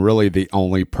again. Really, the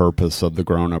only purpose of the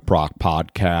Grown Up Rock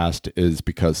podcast is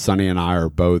because Sonny and I are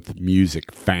both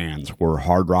music fans. We're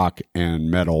hard rock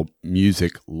and metal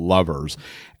music lovers.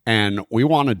 And we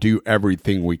want to do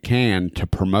everything we can to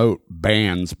promote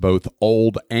bands, both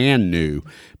old and new,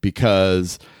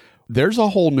 because there's a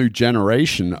whole new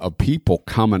generation of people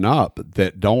coming up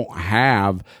that don't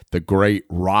have the great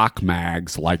rock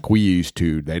mags like we used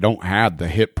to. They don't have the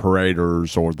Hit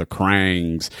Paraders or the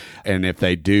Crangs. And if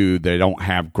they do, they don't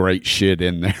have great shit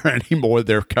in there anymore.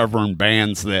 They're covering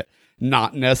bands that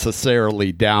not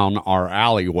necessarily down our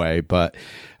alleyway, but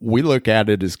we look at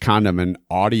it as kind of an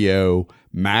audio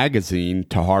magazine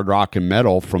to hard rock and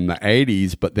metal from the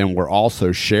 80s, but then we're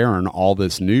also sharing all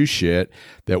this new shit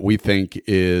that we think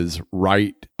is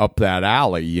right up that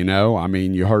alley, I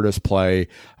mean, you heard us play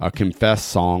a Confess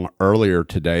song earlier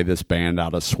today, this band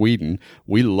out of Sweden.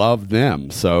 We love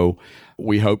them, so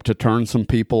we hope to turn some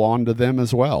people on to them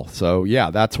as well. So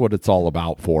yeah, that's what it's all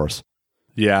about for us.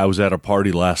 Yeah, I was at a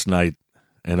party last night,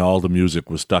 and all the music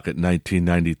was stuck at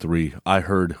 1993. I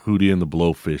heard Hootie and the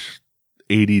Blowfish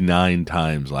 89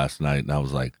 times last night, and I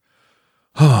was like,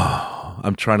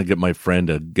 I'm trying to get my friend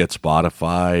to get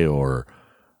Spotify, or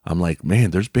I'm like,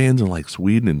 man, there's bands in like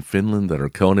Sweden and Finland that are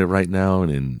killing it right now,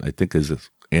 and I think his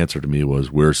answer to me was,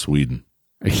 where's Sweden?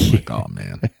 I'm like, oh,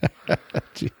 man.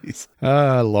 Jeez.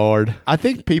 Lord. I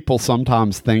think people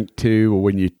sometimes think, too,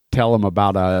 when you tell them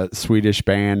about a Swedish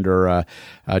band or a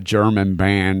German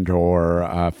band or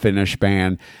a Finnish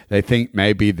band, they think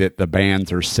maybe that the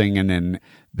bands are singing in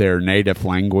their native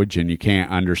language and you can't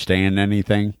understand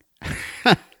anything.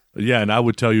 Yeah, and I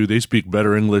would tell you they speak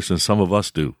better English than some of us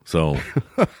do. So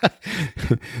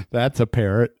that's a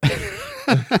parrot.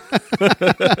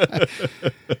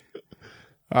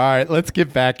 All right, let's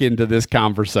get back into this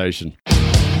conversation.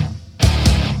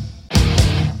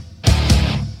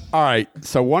 All right,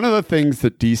 so one of the things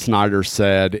that Dee Snider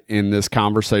said in this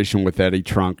conversation with Eddie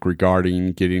Trunk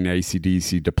regarding getting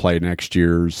AC/DC to play next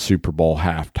year's Super Bowl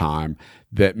halftime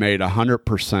that made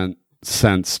 100%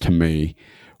 sense to me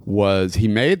was he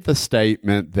made the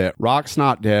statement that rock's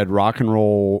not dead, rock and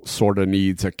roll sort of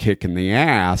needs a kick in the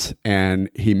ass, and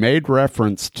he made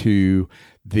reference to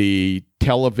the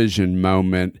television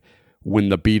moment when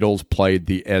the Beatles played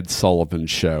the Ed Sullivan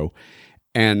Show.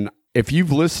 And if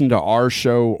you've listened to our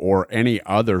show or any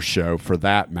other show for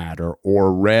that matter,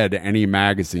 or read any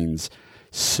magazines,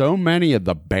 so many of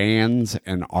the bands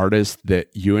and artists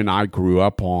that you and I grew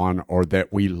up on or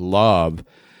that we love,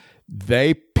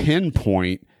 they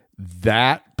pinpoint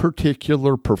that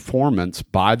particular performance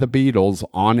by the Beatles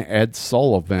on Ed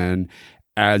Sullivan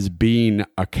as being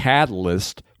a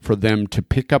catalyst for them to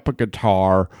pick up a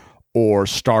guitar or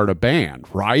start a band,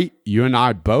 right? You and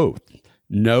I both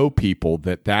know people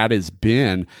that has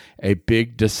been a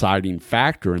big deciding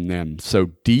factor in them.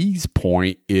 So Dee's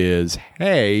point is,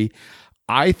 hey,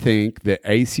 I think that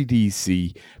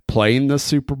AC/DC playing the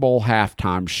Super Bowl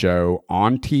halftime show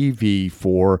on TV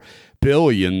for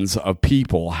billions of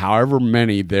people, however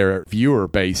many their viewer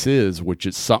base is, which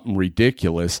is something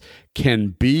ridiculous,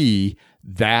 can be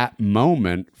that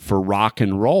moment for rock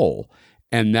and roll.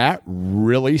 And that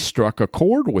really struck a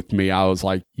chord with me. I was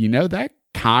like, that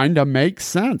kind of makes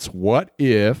sense. What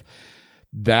if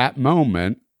that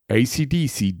moment,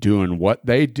 AC/DC doing what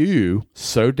they do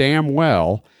so damn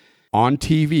well on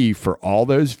TV for all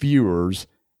those viewers,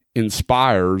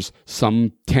 inspires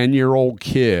some 10-year-old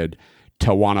kid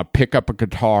to want to pick up a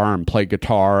guitar and play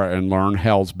guitar and learn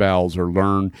Hell's Bells or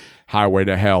learn Highway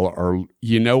to Hell, or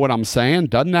you know what I'm saying?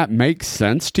 Doesn't that make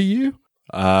sense to you?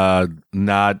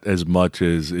 Not as much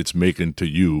as it's making to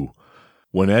you.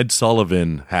 When Ed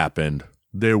Sullivan happened,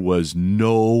 there was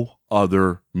no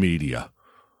other media.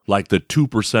 Like the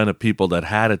 2% of people that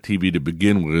had a TV to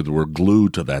begin with were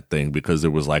glued to that thing because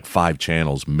there was like 5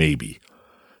 channels, maybe.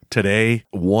 Today,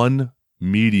 one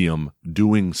medium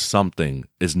doing something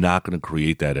is not going to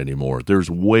create that anymore. There's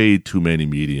way too many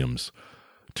mediums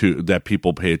that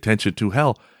people pay attention to.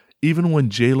 Hell, even when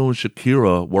J-Lo and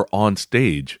Shakira were on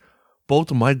stage,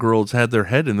 both of my girls had their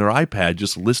head in their iPad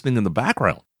just listening in the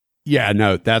background. Yeah,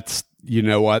 no, you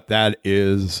know what? That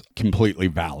is completely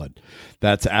valid.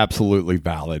 That's absolutely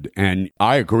valid. And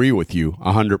I agree with you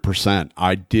 100%.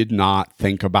 I did not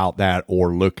think about that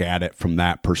or look at it from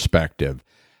that perspective.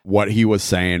 What he was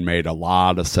saying made a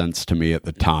lot of sense to me at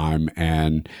the time.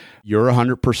 And you're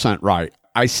 100% right.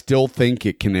 I still think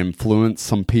it can influence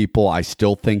some people. I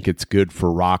still think it's good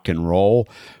for rock and roll.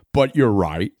 But you're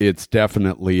right. It's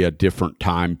definitely a different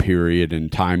time period,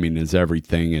 and timing is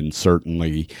everything. And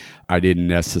certainly, I didn't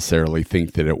necessarily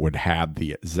think that it would have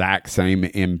the exact same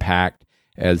impact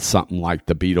as something like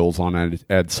the Beatles on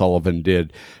Ed Sullivan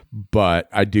did. But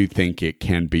I do think it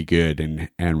can be good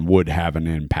and would have an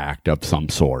impact of some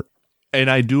sort. And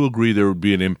I do agree there would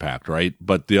be an impact, right?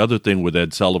 But the other thing with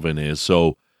Ed Sullivan is,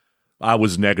 so I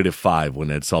was -5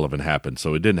 when Ed Sullivan happened,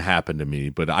 so it didn't happen to me.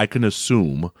 But I can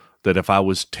assume that if I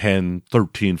was 10,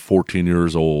 13, 14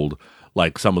 years old,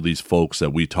 like some of these folks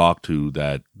that we talked to,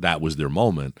 that was their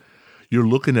moment, you're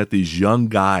looking at these young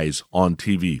guys on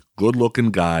TV, good-looking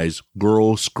guys,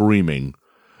 girls screaming,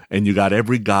 and you got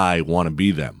every guy want to be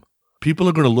them. People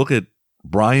are going to look at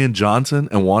Brian Johnson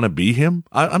and want to be him?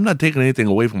 I'm not taking anything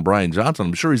away from Brian Johnson.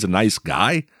 I'm sure he's a nice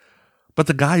guy, but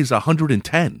the guy is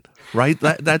 110, right?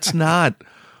 That's not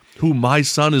who my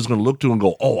son is going to look to and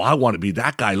go, oh, I want to be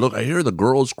that guy. Look, I hear the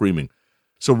girls screaming.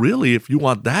 So really, if you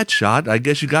want that shot, I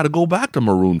guess you got to go back to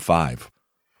Maroon 5,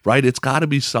 right? It's got to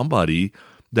be somebody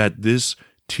that this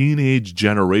teenage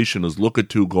generation is looking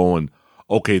to going,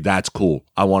 okay, that's cool.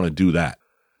 I want to do that.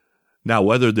 Now,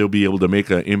 whether they'll be able to make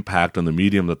an impact on the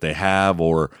medium that they have,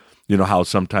 or, you know, how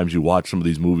sometimes you watch some of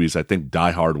these movies, I think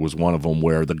Die Hard was one of them,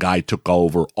 where the guy took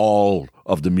over all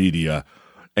of the media.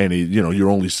 And, you're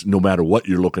only, no matter what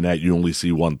you're looking at, you only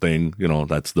see one thing,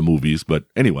 that's the movies. But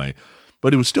anyway,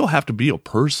 but it would still have to be a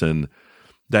person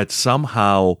that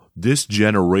somehow this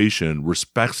generation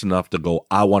respects enough to go,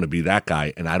 I want to be that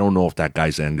guy. And I don't know if that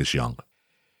guy's Angus Young.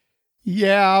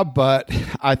 Yeah, but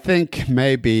I think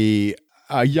maybe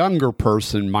a younger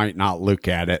person might not look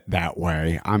at it that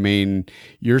way. I mean,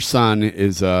 your son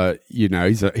is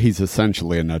he's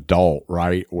essentially an adult,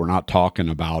 right? We're not talking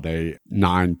about a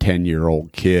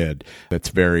 9-10-year-old kid that's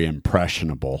very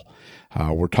impressionable.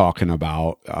 We're talking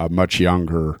about a much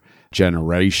younger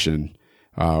generation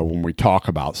when we talk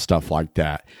about stuff like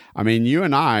that. I mean, you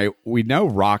and I, we know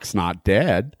rock's not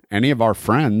dead. Any of our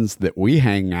friends that we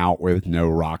hang out with know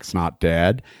rock's not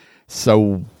dead.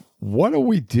 So what do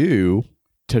we do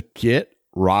to get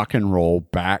rock and roll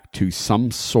back to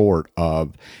some sort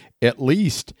of, at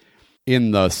least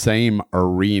in the same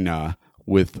arena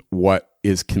with what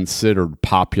is considered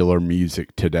popular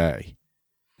music today?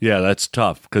 Yeah, that's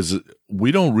tough because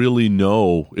we don't really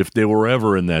know if they were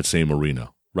ever in that same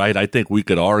arena, right? I think we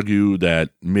could argue that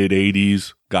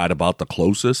mid-'80s got about the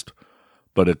closest,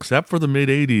 but except for the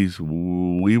mid-'80s,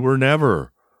 we were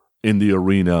never in the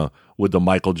arena with the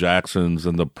Michael Jacksons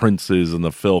and the Princes and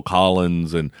the Phil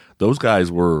Collins, and those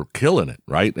guys were killing it,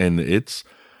 right? And it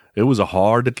was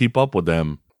hard to keep up with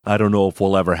them. I don't know if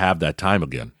we'll ever have that time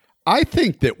again. I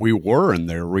think that we were in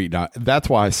the arena. That's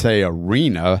why I say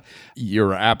arena.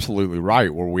 You're absolutely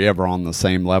right. Were we ever on the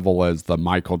same level as the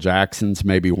Michael Jacksons?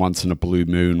 Maybe once in a blue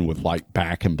moon with like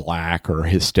Back in Black or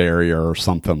Hysteria or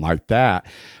something like that.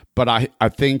 But I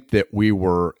think that we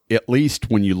were, at least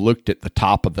when you looked at the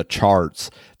top of the charts,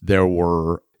 there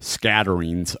were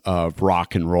scatterings of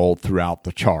rock and roll throughout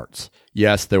the charts.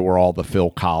 Yes, there were all the Phil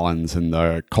Collins and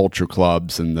the Culture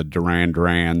Clubs and the Duran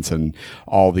Durans and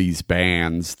all these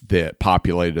bands that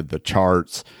populated the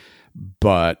charts,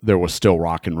 but there was still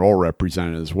rock and roll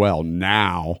represented as well.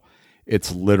 Now,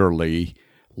 it's literally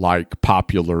like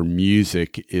popular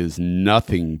music is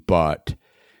nothing but,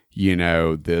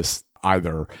 this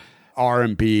either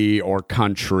R&B or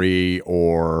country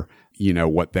or,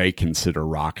 what they consider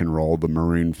rock and roll, the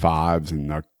Maroon 5s and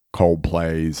the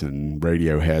Coldplays and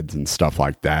Radioheads and stuff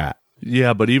like that.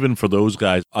 Yeah, but even for those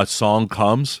guys, a song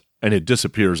comes and it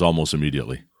disappears almost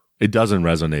immediately. It doesn't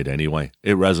resonate anyway.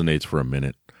 It resonates for a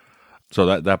minute.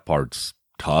 So that part's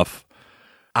tough.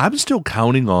 I'm still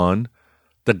counting on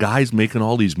the guys making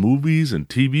all these movies and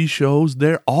TV shows.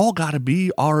 They're all got to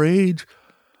be our age.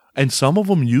 And some of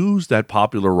them use that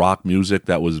popular rock music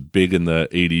that was big in the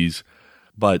 80s,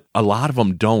 but a lot of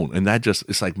them don't. And that just,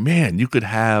 it's like, man, you could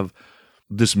have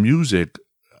this music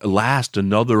last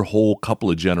another whole couple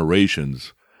of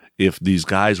generations if these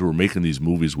guys who were making these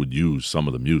movies would use some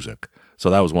of the music. So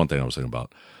that was one thing I was thinking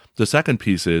about. The second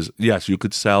piece is, yes, you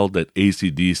could sell that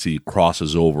AC/DC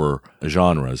crosses over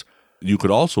genres. You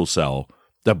could also sell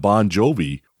that Bon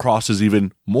Jovi crosses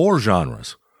even more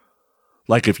genres.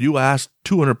 Like if you ask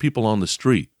 200 people on the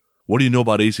street, what do you know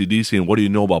about AC/DC and what do you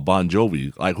know about Bon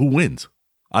Jovi? Like, who wins?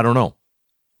 I don't know.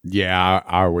 Yeah,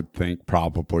 I would think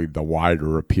probably the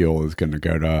wider appeal is going to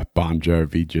go to Bon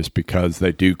Jovi just because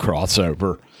they do cross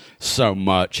over so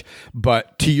much.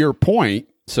 But to your point,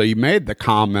 so you made the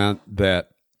comment that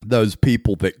those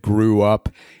people that grew up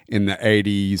in the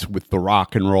 80s with the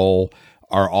rock and roll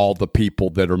are all the people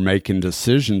that are making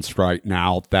decisions right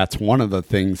now. That's one of the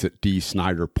things that Dee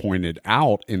Snider pointed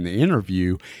out in the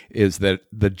interview is that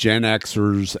the Gen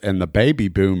Xers and the baby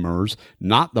boomers,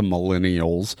 not the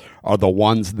millennials, are the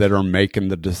ones that are making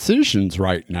the decisions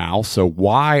right now. So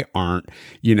why aren't,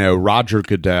 Roger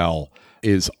Goodell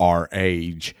is our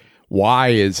age. Why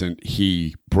isn't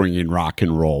he bringing rock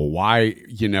and roll? Why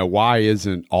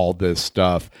isn't all this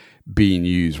stuff being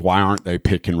used? Why aren't they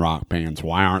picking rock bands?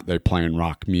 Why aren't they playing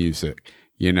rock music?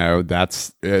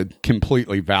 That's a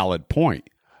completely valid point.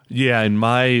 Yeah, and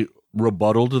my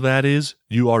rebuttal to that is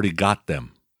you already got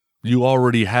them. You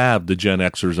already have the Gen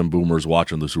Xers and boomers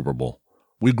watching the Super Bowl.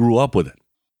 We grew up with it.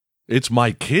 It's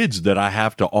my kids that I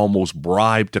have to almost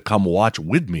bribe to come watch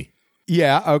with me.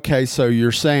 Yeah, okay, so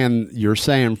you're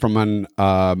saying from an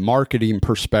marketing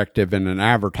perspective and an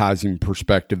advertising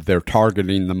perspective, they're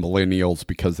targeting the millennials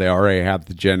because they already have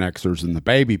the Gen Xers and the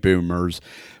baby boomers.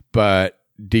 But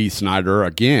Dee Snider,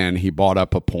 again, he brought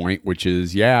up a point, which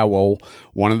is,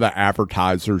 one of the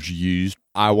advertisers used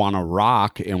I Wanna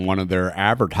Rock in one of their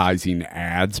advertising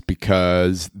ads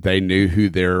because they knew who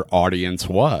their audience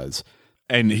was.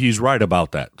 And he's right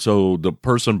about that. So the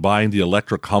person buying the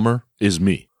electric Hummer is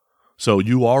me. So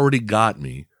you already got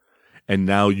me, and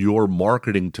now you're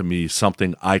marketing to me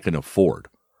something I can afford.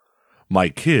 My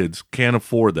kids can't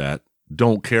afford that,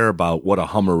 don't care about what a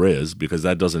Hummer is, because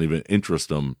that doesn't even interest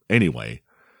them anyway.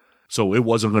 So it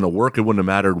wasn't going to work. It wouldn't have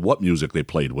mattered what music they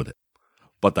played with it.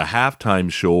 But the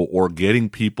halftime show or getting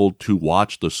people to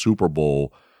watch the Super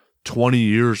Bowl 20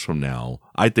 years from now,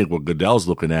 I think what Goodell's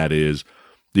looking at is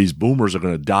these boomers are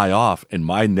going to die off, and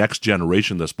my next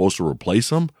generation that's supposed to replace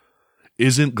them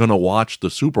isn't going to watch the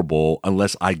Super Bowl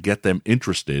unless I get them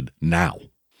interested now.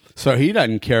 So he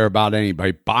doesn't care about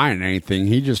anybody buying anything.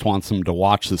 He just wants them to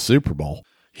watch the Super Bowl.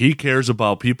 He cares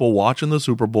about people watching the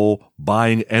Super Bowl,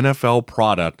 buying NFL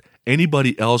product.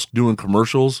 Anybody else doing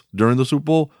commercials during the Super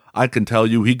Bowl, I can tell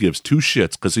you he gives two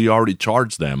shits because he already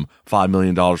charged them $5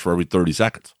 million for every 30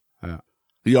 seconds. Yeah.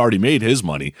 He already made his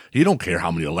money. He don't care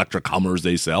how many electric Hummers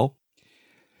they sell.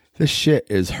 This shit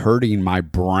is hurting my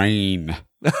brain.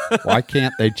 Why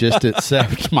can't they just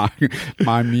accept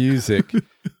my music?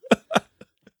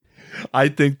 I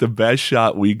think the best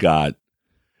shot we got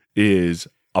is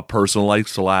a person like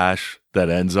Slash that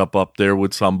ends up there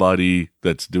with somebody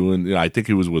that's doing, I think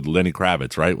he was with Lenny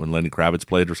Kravitz, right? When Lenny Kravitz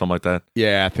played or something like that.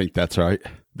 Yeah, I think that's right.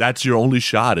 That's your only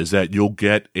shot, is that you'll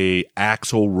get a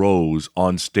Axl Rose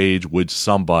on stage with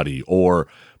somebody, or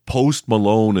Post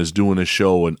Malone is doing a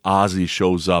show and Ozzy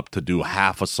shows up to do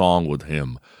half a song with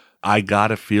him. I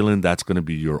got a feeling that's going to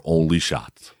be your only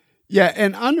shot. Yeah,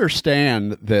 and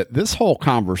understand that this whole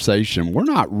conversation, we're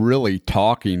not really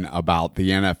talking about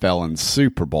the NFL and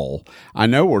Super Bowl. I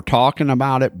know we're talking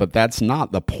about it, but that's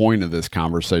not the point of this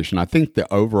conversation. I think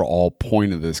the overall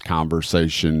point of this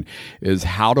conversation is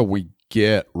how do we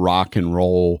get rock and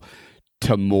roll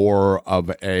to more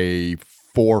of a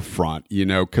forefront,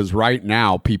 because right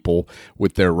now people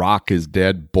with their rock is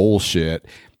dead bullshit.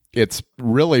 It's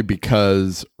really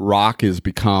because rock has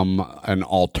become an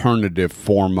alternative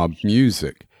form of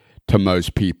music to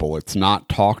most people. It's not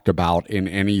talked about in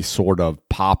any sort of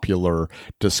popular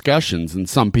discussions. And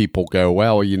some people go,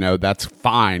 well, that's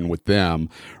fine with them.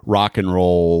 Rock and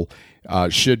roll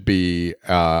should be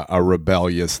a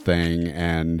rebellious thing,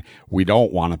 and we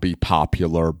don't want to be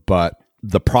popular. But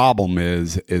the problem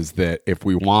is that if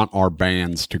we want our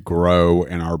bands to grow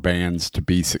and our bands to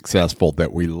be successful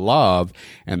that we love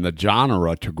and the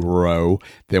genre to grow,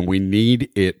 then we need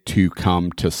it to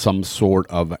come to some sort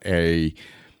of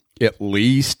at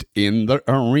least in the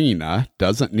arena,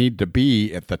 doesn't need to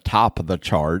be at the top of the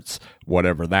charts,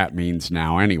 whatever that means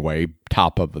now anyway,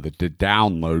 top of the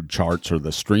download charts or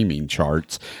the streaming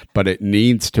charts, but it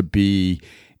needs to be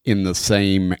in the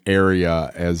same area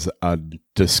as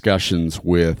discussions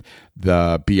with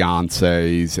the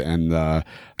Beyoncés and the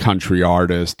country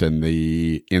artist and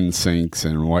the NSYNCs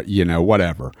and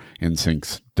whatever.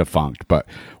 NSYNC's defunct, but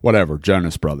whatever,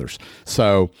 Jonas Brothers.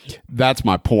 So that's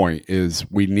my point, is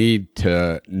we need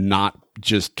to not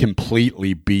just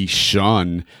completely be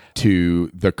shunned to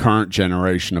the current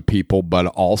generation of people, but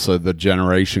also the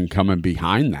generation coming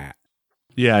behind that.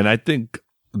 Yeah, and I think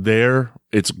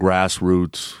it's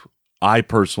grassroots. I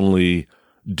personally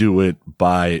do it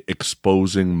by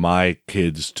exposing my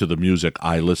kids to the music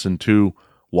I listen to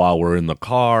while we're in the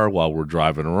car, while we're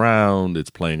driving around. It's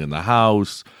playing in the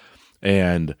house.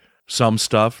 And some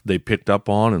stuff they picked up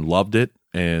on and loved it,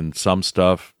 and some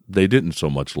stuff they didn't so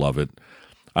much love it.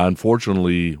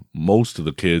 Unfortunately, most of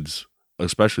the kids,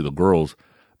 especially the girls,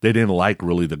 they didn't like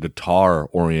really the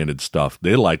guitar-oriented stuff.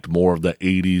 They liked more of the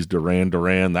 80s Duran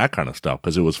Duran, that kind of stuff,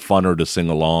 because it was funner to sing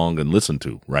along and listen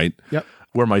to, right? Yep.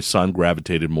 Where my son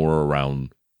gravitated more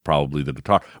around probably the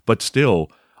guitar. But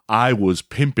still, I was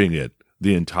pimping it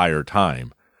the entire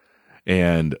time.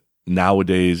 And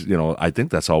nowadays, I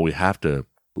think that's all we have to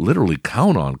literally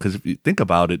count on. Because if you think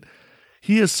about it,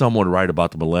 he is somewhat right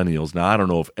about the millennials. Now, I don't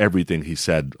know if everything he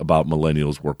said about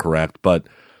millennials were correct, but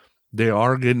they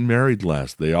are getting married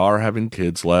less. They are having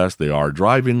kids less. They are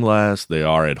driving less. They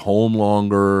are at home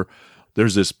longer.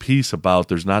 There's this piece about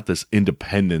there's not this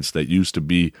independence that used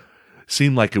to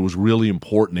seemed like it was really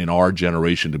important in our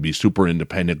generation to be super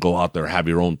independent, go out there, have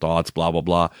your own thoughts, blah, blah,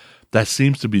 blah. That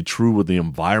seems to be true with the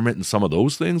environment and some of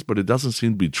those things, but it doesn't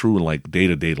seem to be true in like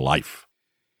day-to-day life.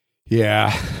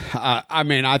 Yeah.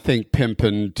 I think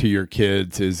pimping to your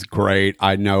kids is great.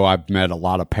 I know I've met a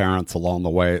lot of parents along the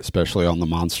way, especially on the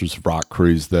Monsters of Rock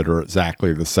cruise, that are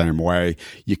exactly the same way.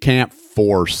 You can't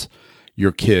force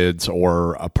your kids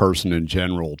or a person in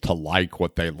general to like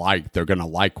what they like. They're going to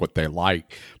like what they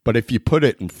like. But if you put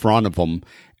it in front of them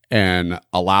and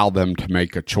allow them to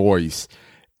make a choice,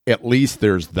 at least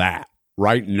there's that.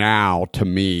 Right now, to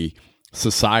me,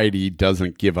 society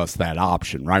doesn't give us that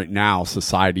option. Right now,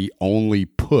 society only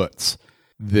puts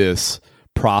this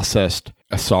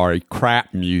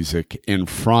crap music in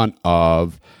front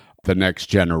of the next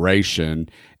generation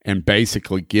and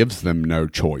basically gives them no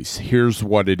choice. Here's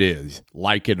what it is,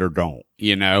 like it or don't,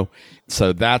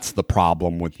 So that's the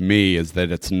problem with me, is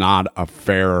that it's not a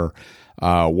fair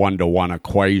one-to-one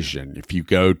equation. If you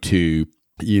go to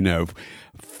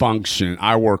function.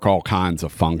 I work all kinds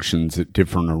of functions at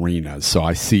different arenas, so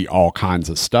I see all kinds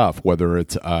of stuff, whether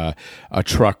it's a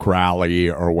truck rally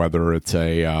or whether it's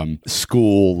a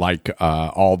school, like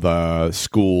all the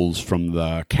schools from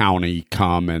the county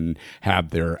come and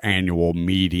have their annual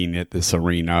meeting at this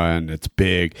arena, and it's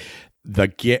big. The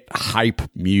get hype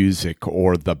music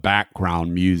or the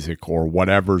background music or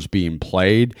whatever's being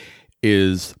played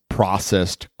is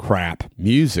processed crap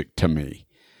music to me.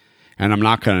 And I'm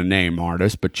not going to name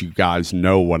artists, but you guys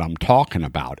know what I'm talking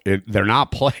about. They're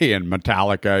not playing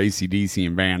Metallica, AC/DC,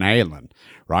 and Van Halen,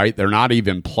 right? They're not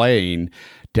even playing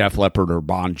Def Leppard or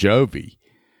Bon Jovi.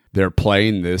 They're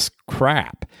playing this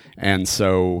crap. And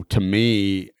so to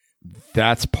me,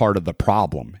 that's part of the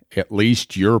problem. At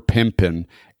least you're pimping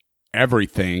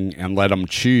everything and let them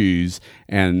choose,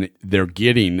 and they're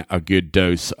getting a good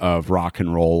dose of rock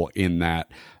and roll in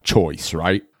that choice,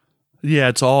 right? Yeah,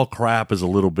 it's all crap is a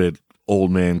little bit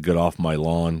old man get off my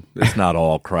lawn. It's not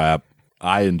all crap.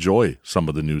 I enjoy some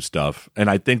of the new stuff, and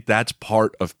I think that's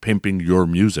part of pimping your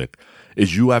music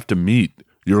is you have to meet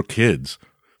your kids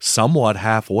somewhat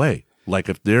halfway. Like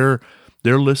if they're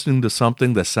listening to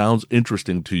something that sounds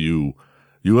interesting to you,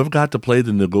 you have got to play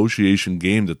the negotiation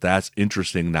game that's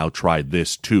interesting. Now try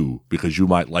this too, because you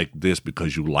might like this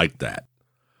because you like that.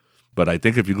 But I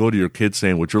think if you go to your kids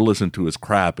saying what you're listening to is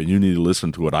crap and you need to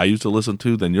listen to what I used to listen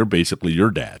to, then you're basically your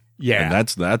dad. Yeah. And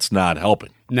that's not helping.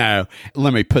 No,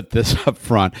 let me put this up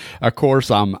front. Of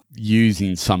course, I'm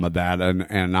using some of that,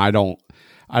 and I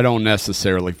don't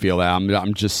necessarily feel that.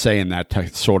 I'm just saying that to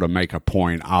sort of make a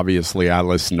point. Obviously, I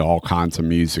listen to all kinds of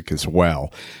music as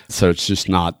well, so it's just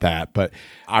not that. But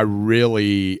I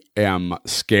really am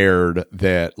scared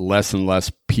that less and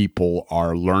less people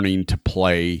are learning to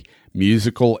play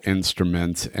musical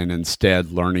instruments and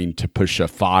instead learning to push a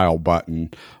file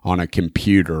button on a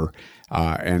computer.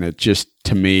 And it just,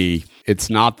 to me, it's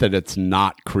not that it's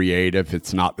not creative.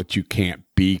 It's not that you can't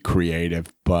be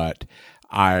creative, but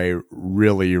I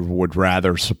really would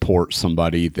rather support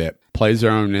somebody that plays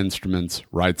their own instruments,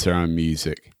 writes their own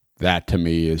music. That to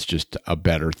me is just a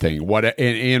better thing,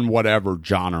 in whatever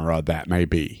genre that may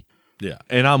be. Yeah,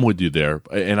 and I'm with you there.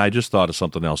 And I just thought of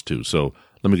something else too. So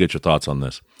let me get your thoughts on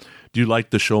this. Do you like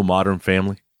the show Modern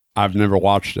Family? I've never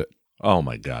watched it. Oh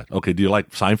my God. Okay, do you like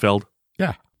Seinfeld?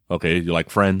 Yeah. Okay, you like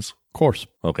Friends? Of course.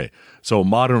 Okay, so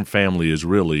Modern Family is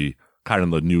really kind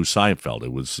of the new Seinfeld.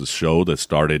 It was a show that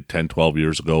started 10, 12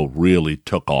 years ago, really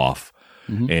took off.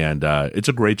 Mm-hmm. And it's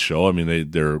a great show. I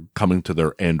mean, they're coming to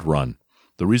their end run.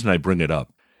 The reason I bring it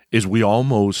up is we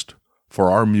almost,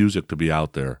 for our music to be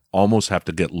out there, almost have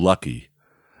to get lucky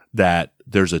that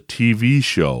there's a TV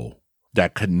show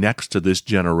that connects to this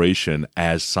generation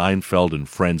as Seinfeld and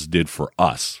Friends did for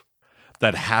us,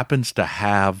 that happens to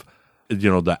have,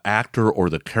 the actor or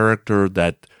the character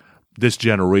that this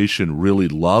generation really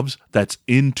loves, that's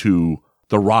into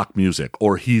the rock music,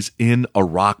 or he's in a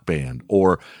rock band,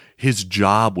 or his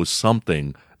job was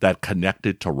something that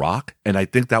connected to rock. And I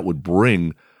think that would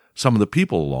bring some of the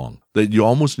people along, that you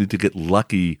almost need to get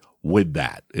lucky with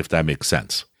that, if that makes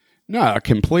sense. No, it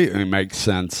completely makes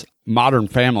sense. Modern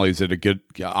Family, is it a good,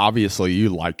 obviously you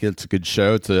like it, it's a good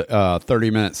show. It's a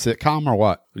 30-minute sitcom or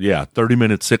what? Yeah,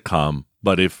 30-minute sitcom.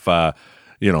 But if, for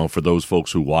those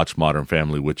folks who watch Modern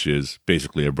Family, which is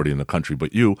basically everybody in the country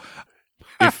but you,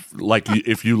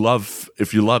 if you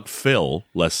love Phil,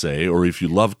 let's say, or if you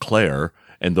love Claire,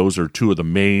 and those are two of the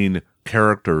main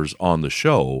characters on the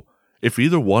show, if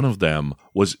either one of them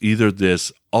was either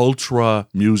this ultra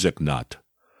music nut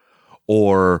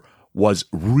or was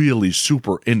really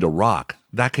super into rock,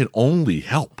 that can only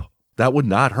help. That would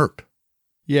not hurt.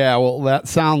 Yeah, well, that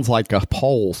sounds like a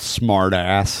poll, smart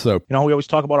ass. So, we always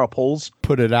talk about our polls.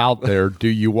 Put it out there. Do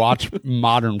you watch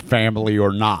Modern Family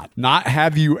or not? Not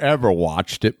have you ever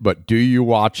watched it, but do you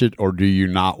watch it or do you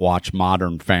not watch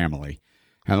Modern Family?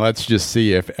 And let's just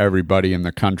see if everybody in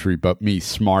the country but me,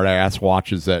 smart ass,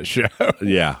 watches that show.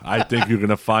 Yeah, I think you're going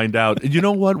to find out. You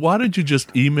know what? Why don't you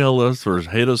just email us or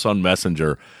hit us on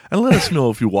Messenger and let us know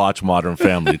if you watch Modern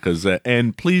Family?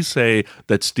 And please say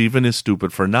that Steven is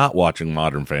stupid for not watching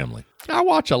Modern Family. I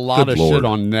watch a lot of shit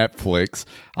on Netflix.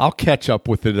 I'll catch up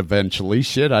with it eventually.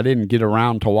 Shit, I didn't get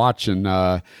around to watching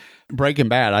Breaking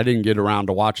Bad. I didn't get around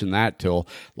to watching that till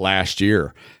last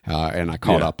year, and I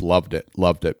caught up. Loved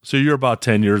it. So you're about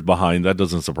 10 years behind. That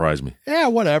doesn't surprise me. Yeah,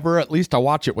 whatever. At least I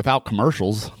watch it without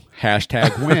commercials.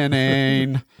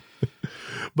 #winning.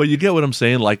 But you get what I'm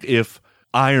saying? Like if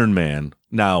Iron Man,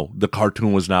 now the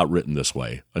cartoon was not written this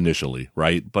way initially,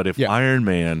 right? But if Iron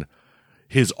Man,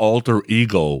 his alter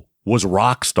ego was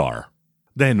Rockstar,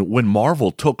 then when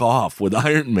Marvel took off with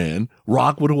Iron Man,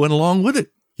 Rock would have went along with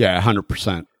it. Yeah,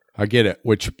 100%. I get it,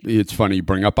 which it's funny you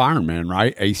bring up Iron Man,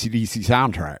 right? AC/DC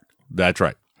soundtrack. That's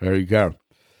right. There you go.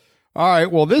 All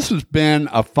right. Well, this has been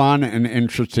a fun and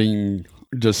interesting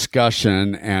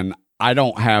discussion, and I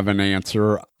don't have an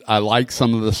answer. I like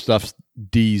some of the stuff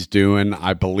Dee's doing.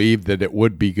 I believe that it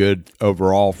would be good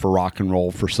overall for rock and roll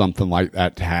for something like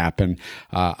that to happen.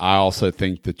 I also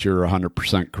think that you're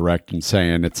 100% correct in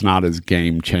saying it's not as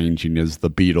game-changing as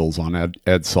the Beatles on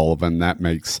Ed Sullivan. That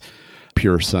makes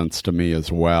pure sense to me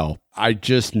as well. I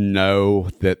just know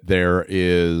that there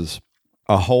is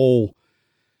a whole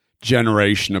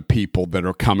generation of people that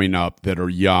are coming up that are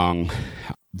young,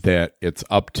 that it's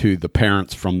up to the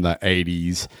parents from the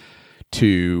 80s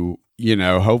to,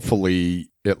 hopefully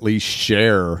at least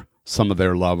share some of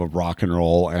their love of rock and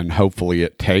roll, and hopefully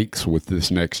it takes with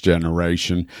this next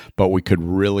generation. But we could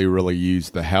really, really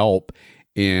use the help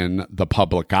in the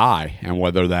public eye, and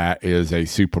whether that is a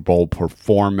Super Bowl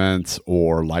performance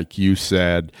or, like you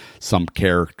said, some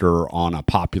character on a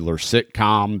popular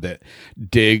sitcom that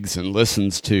digs and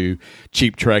listens to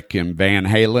Cheap Trick and Van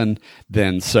Halen,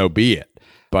 then so be it.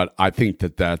 But I think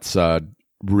that that's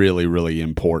really, really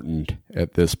important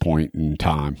at this point in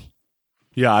time.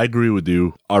 Yeah, I agree with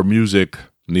you. Our music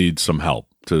needs some help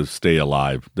to stay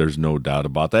alive. There's no doubt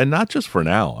about that. And not just for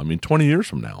now. 20 years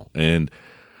from now. And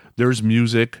there's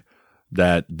music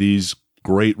that these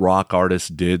great rock artists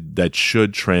did that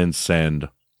should transcend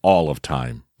all of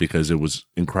time because it was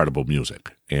incredible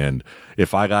music. And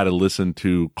if I got to listen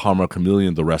to Karma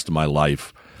Chameleon the rest of my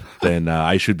life, then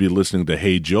I should be listening to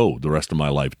Hey Joe the rest of my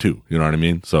life too. You know what I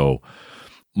mean? So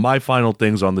my final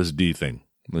things on this Dee thing,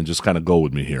 and just kind of go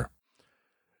with me here.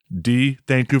 Dee,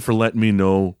 thank you for letting me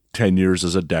know 10 years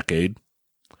is a decade.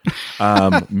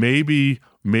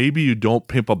 Maybe you don't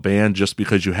pimp a band just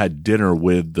because you had dinner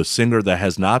with the singer that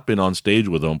has not been on stage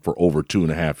with them for over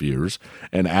 2.5 years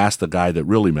and ask the guy that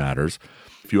really matters.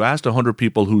 If you asked 100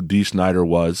 people who Dee Snider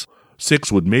was,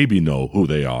 6 would maybe know who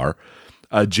they are.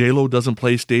 J-Lo doesn't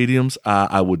play stadiums.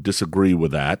 I would disagree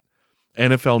with that.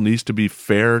 NFL needs to be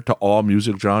fair to all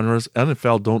music genres.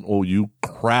 NFL don't owe you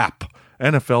crap.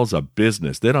 NFL's a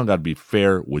business. They don't got to be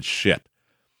fair with shit.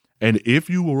 And if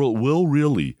you will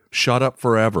really shut up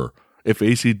forever, if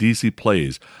AC/DC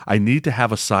plays, I need to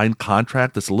have a signed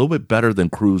contract that's a little bit better than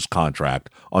Crew's contract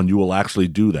on you will actually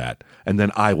do that. And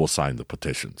then I will sign the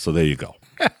petition. So there you go.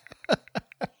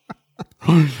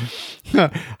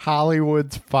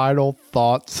 Hollywood's final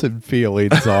thoughts and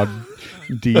feelings on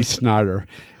Dee Snider.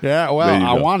 Yeah,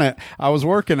 well, I was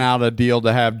working out a deal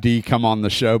to have Dee come on the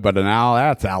show, but now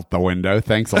that's out the window.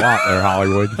 Thanks a lot there,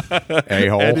 Hollywood.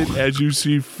 A-hole. Edit as you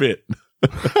see fit.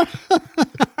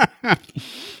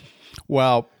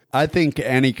 Well, I think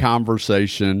any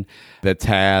conversation that's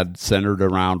had centered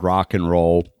around rock and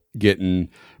roll getting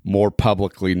more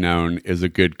publicly known is a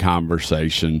good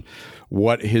conversation.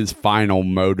 What his final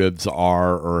motives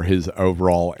are or his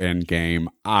overall end game,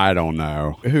 I don't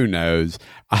know. Who knows?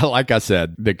 Like I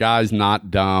said, the guy's not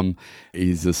dumb.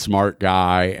 He's a smart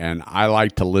guy, and I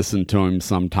like to listen to him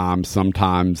sometimes.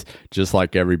 Sometimes, just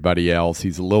like everybody else,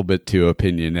 he's a little bit too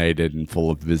opinionated and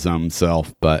full of his own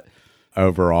self. But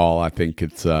overall, I think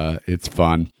it's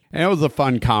fun. And it was a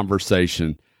fun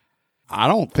conversation. I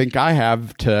don't think I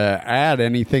have to add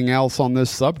anything else on this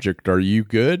subject. Are you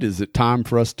good? Is it time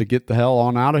for us to get the hell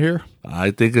on out of here?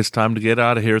 I think it's time to get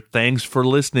out of here. Thanks for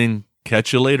listening.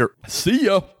 Catch you later. See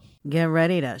ya. Get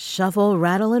ready to shuffle,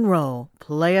 rattle, and roll.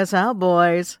 Play us out,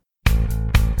 boys.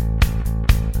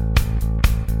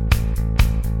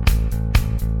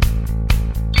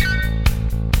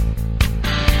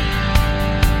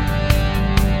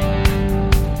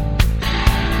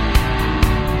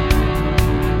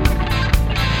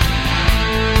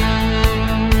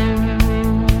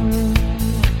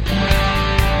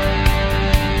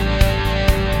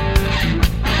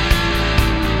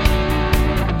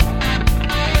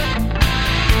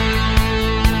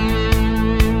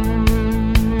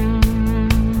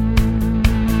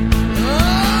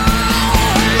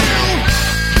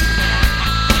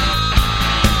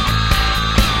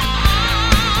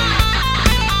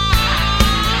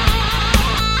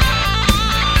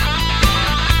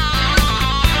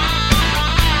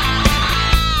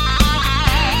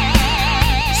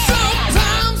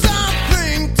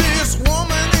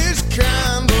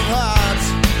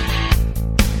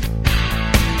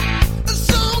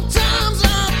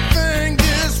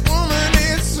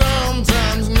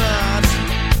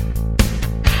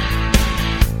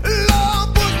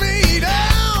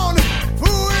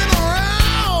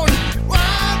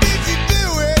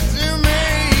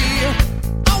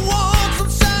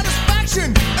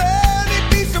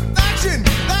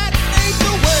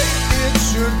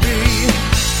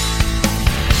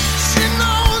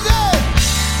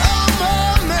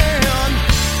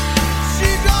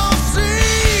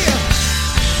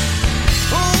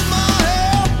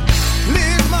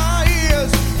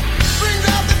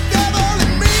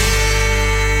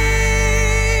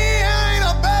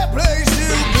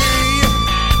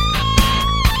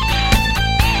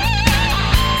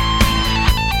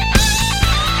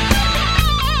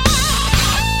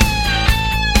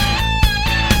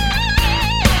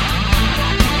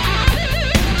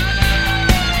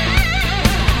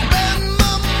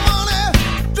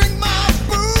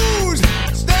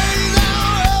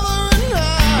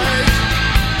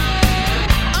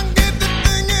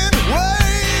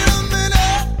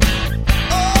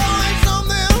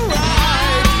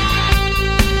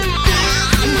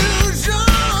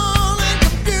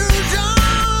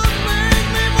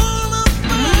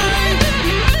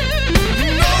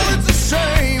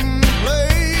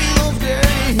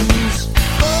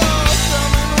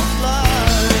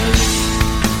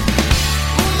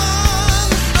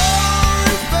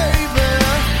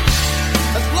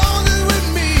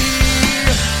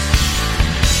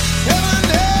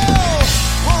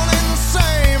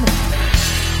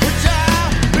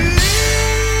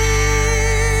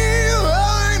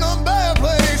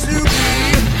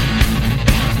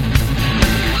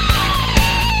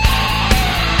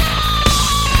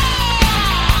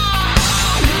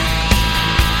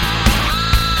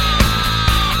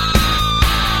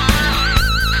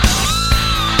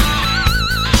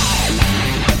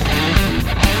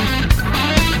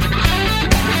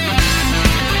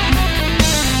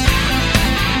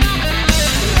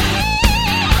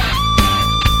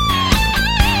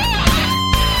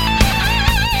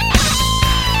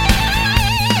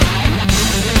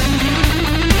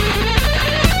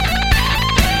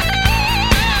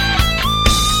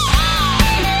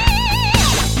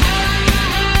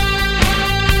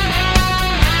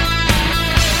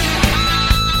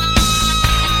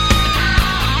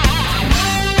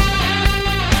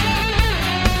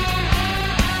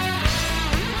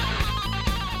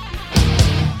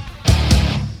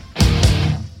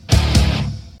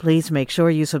 Please make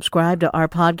sure you subscribe to our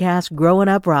podcast, Growing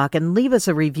Up Rock, and leave us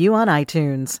a review on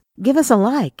iTunes. Give us a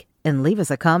like and leave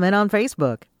us a comment on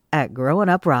Facebook at Growing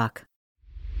Up Rock.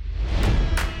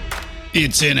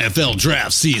 It's NFL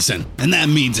draft season, and that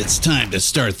means it's time to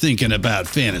start thinking about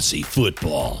fantasy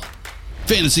football.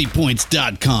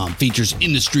 FantasyPoints.com features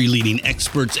industry-leading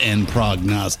experts and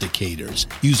prognosticators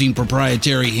using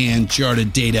proprietary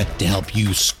hand-charted data to help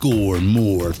you score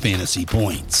more fantasy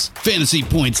points.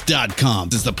 FantasyPoints.com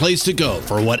is the place to go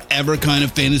for whatever kind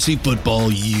of fantasy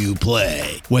football you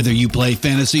play. Whether you play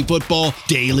fantasy football,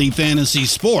 daily fantasy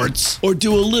sports, or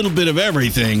do a little bit of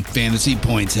everything, Fantasy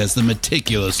Points has the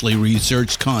meticulously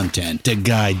researched content to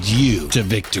guide you to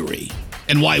victory.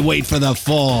 And why wait for the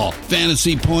fall?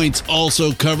 Fantasy Points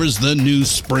also covers the new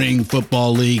spring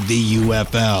football league, the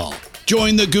UFL.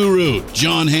 Join the guru,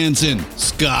 John Hansen,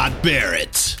 Scott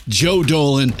Barrett, Joe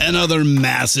Dolan, and other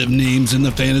massive names in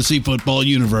the fantasy football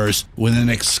universe with an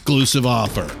exclusive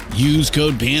offer. Use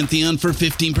code Pantheon for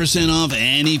 15% off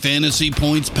any Fantasy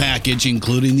Points package,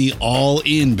 including the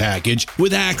all-in package,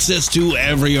 with access to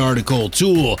every article,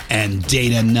 tool, and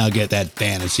data nugget that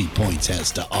Fantasy Points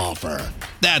has to offer.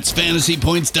 That's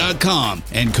FantasyPoints.com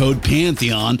and code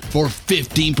Pantheon for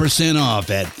 15% off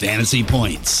at Fantasy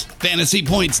Points.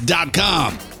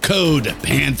 FantasyPoints.com, code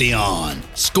Pantheon.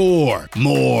 Score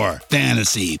more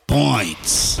fantasy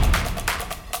points.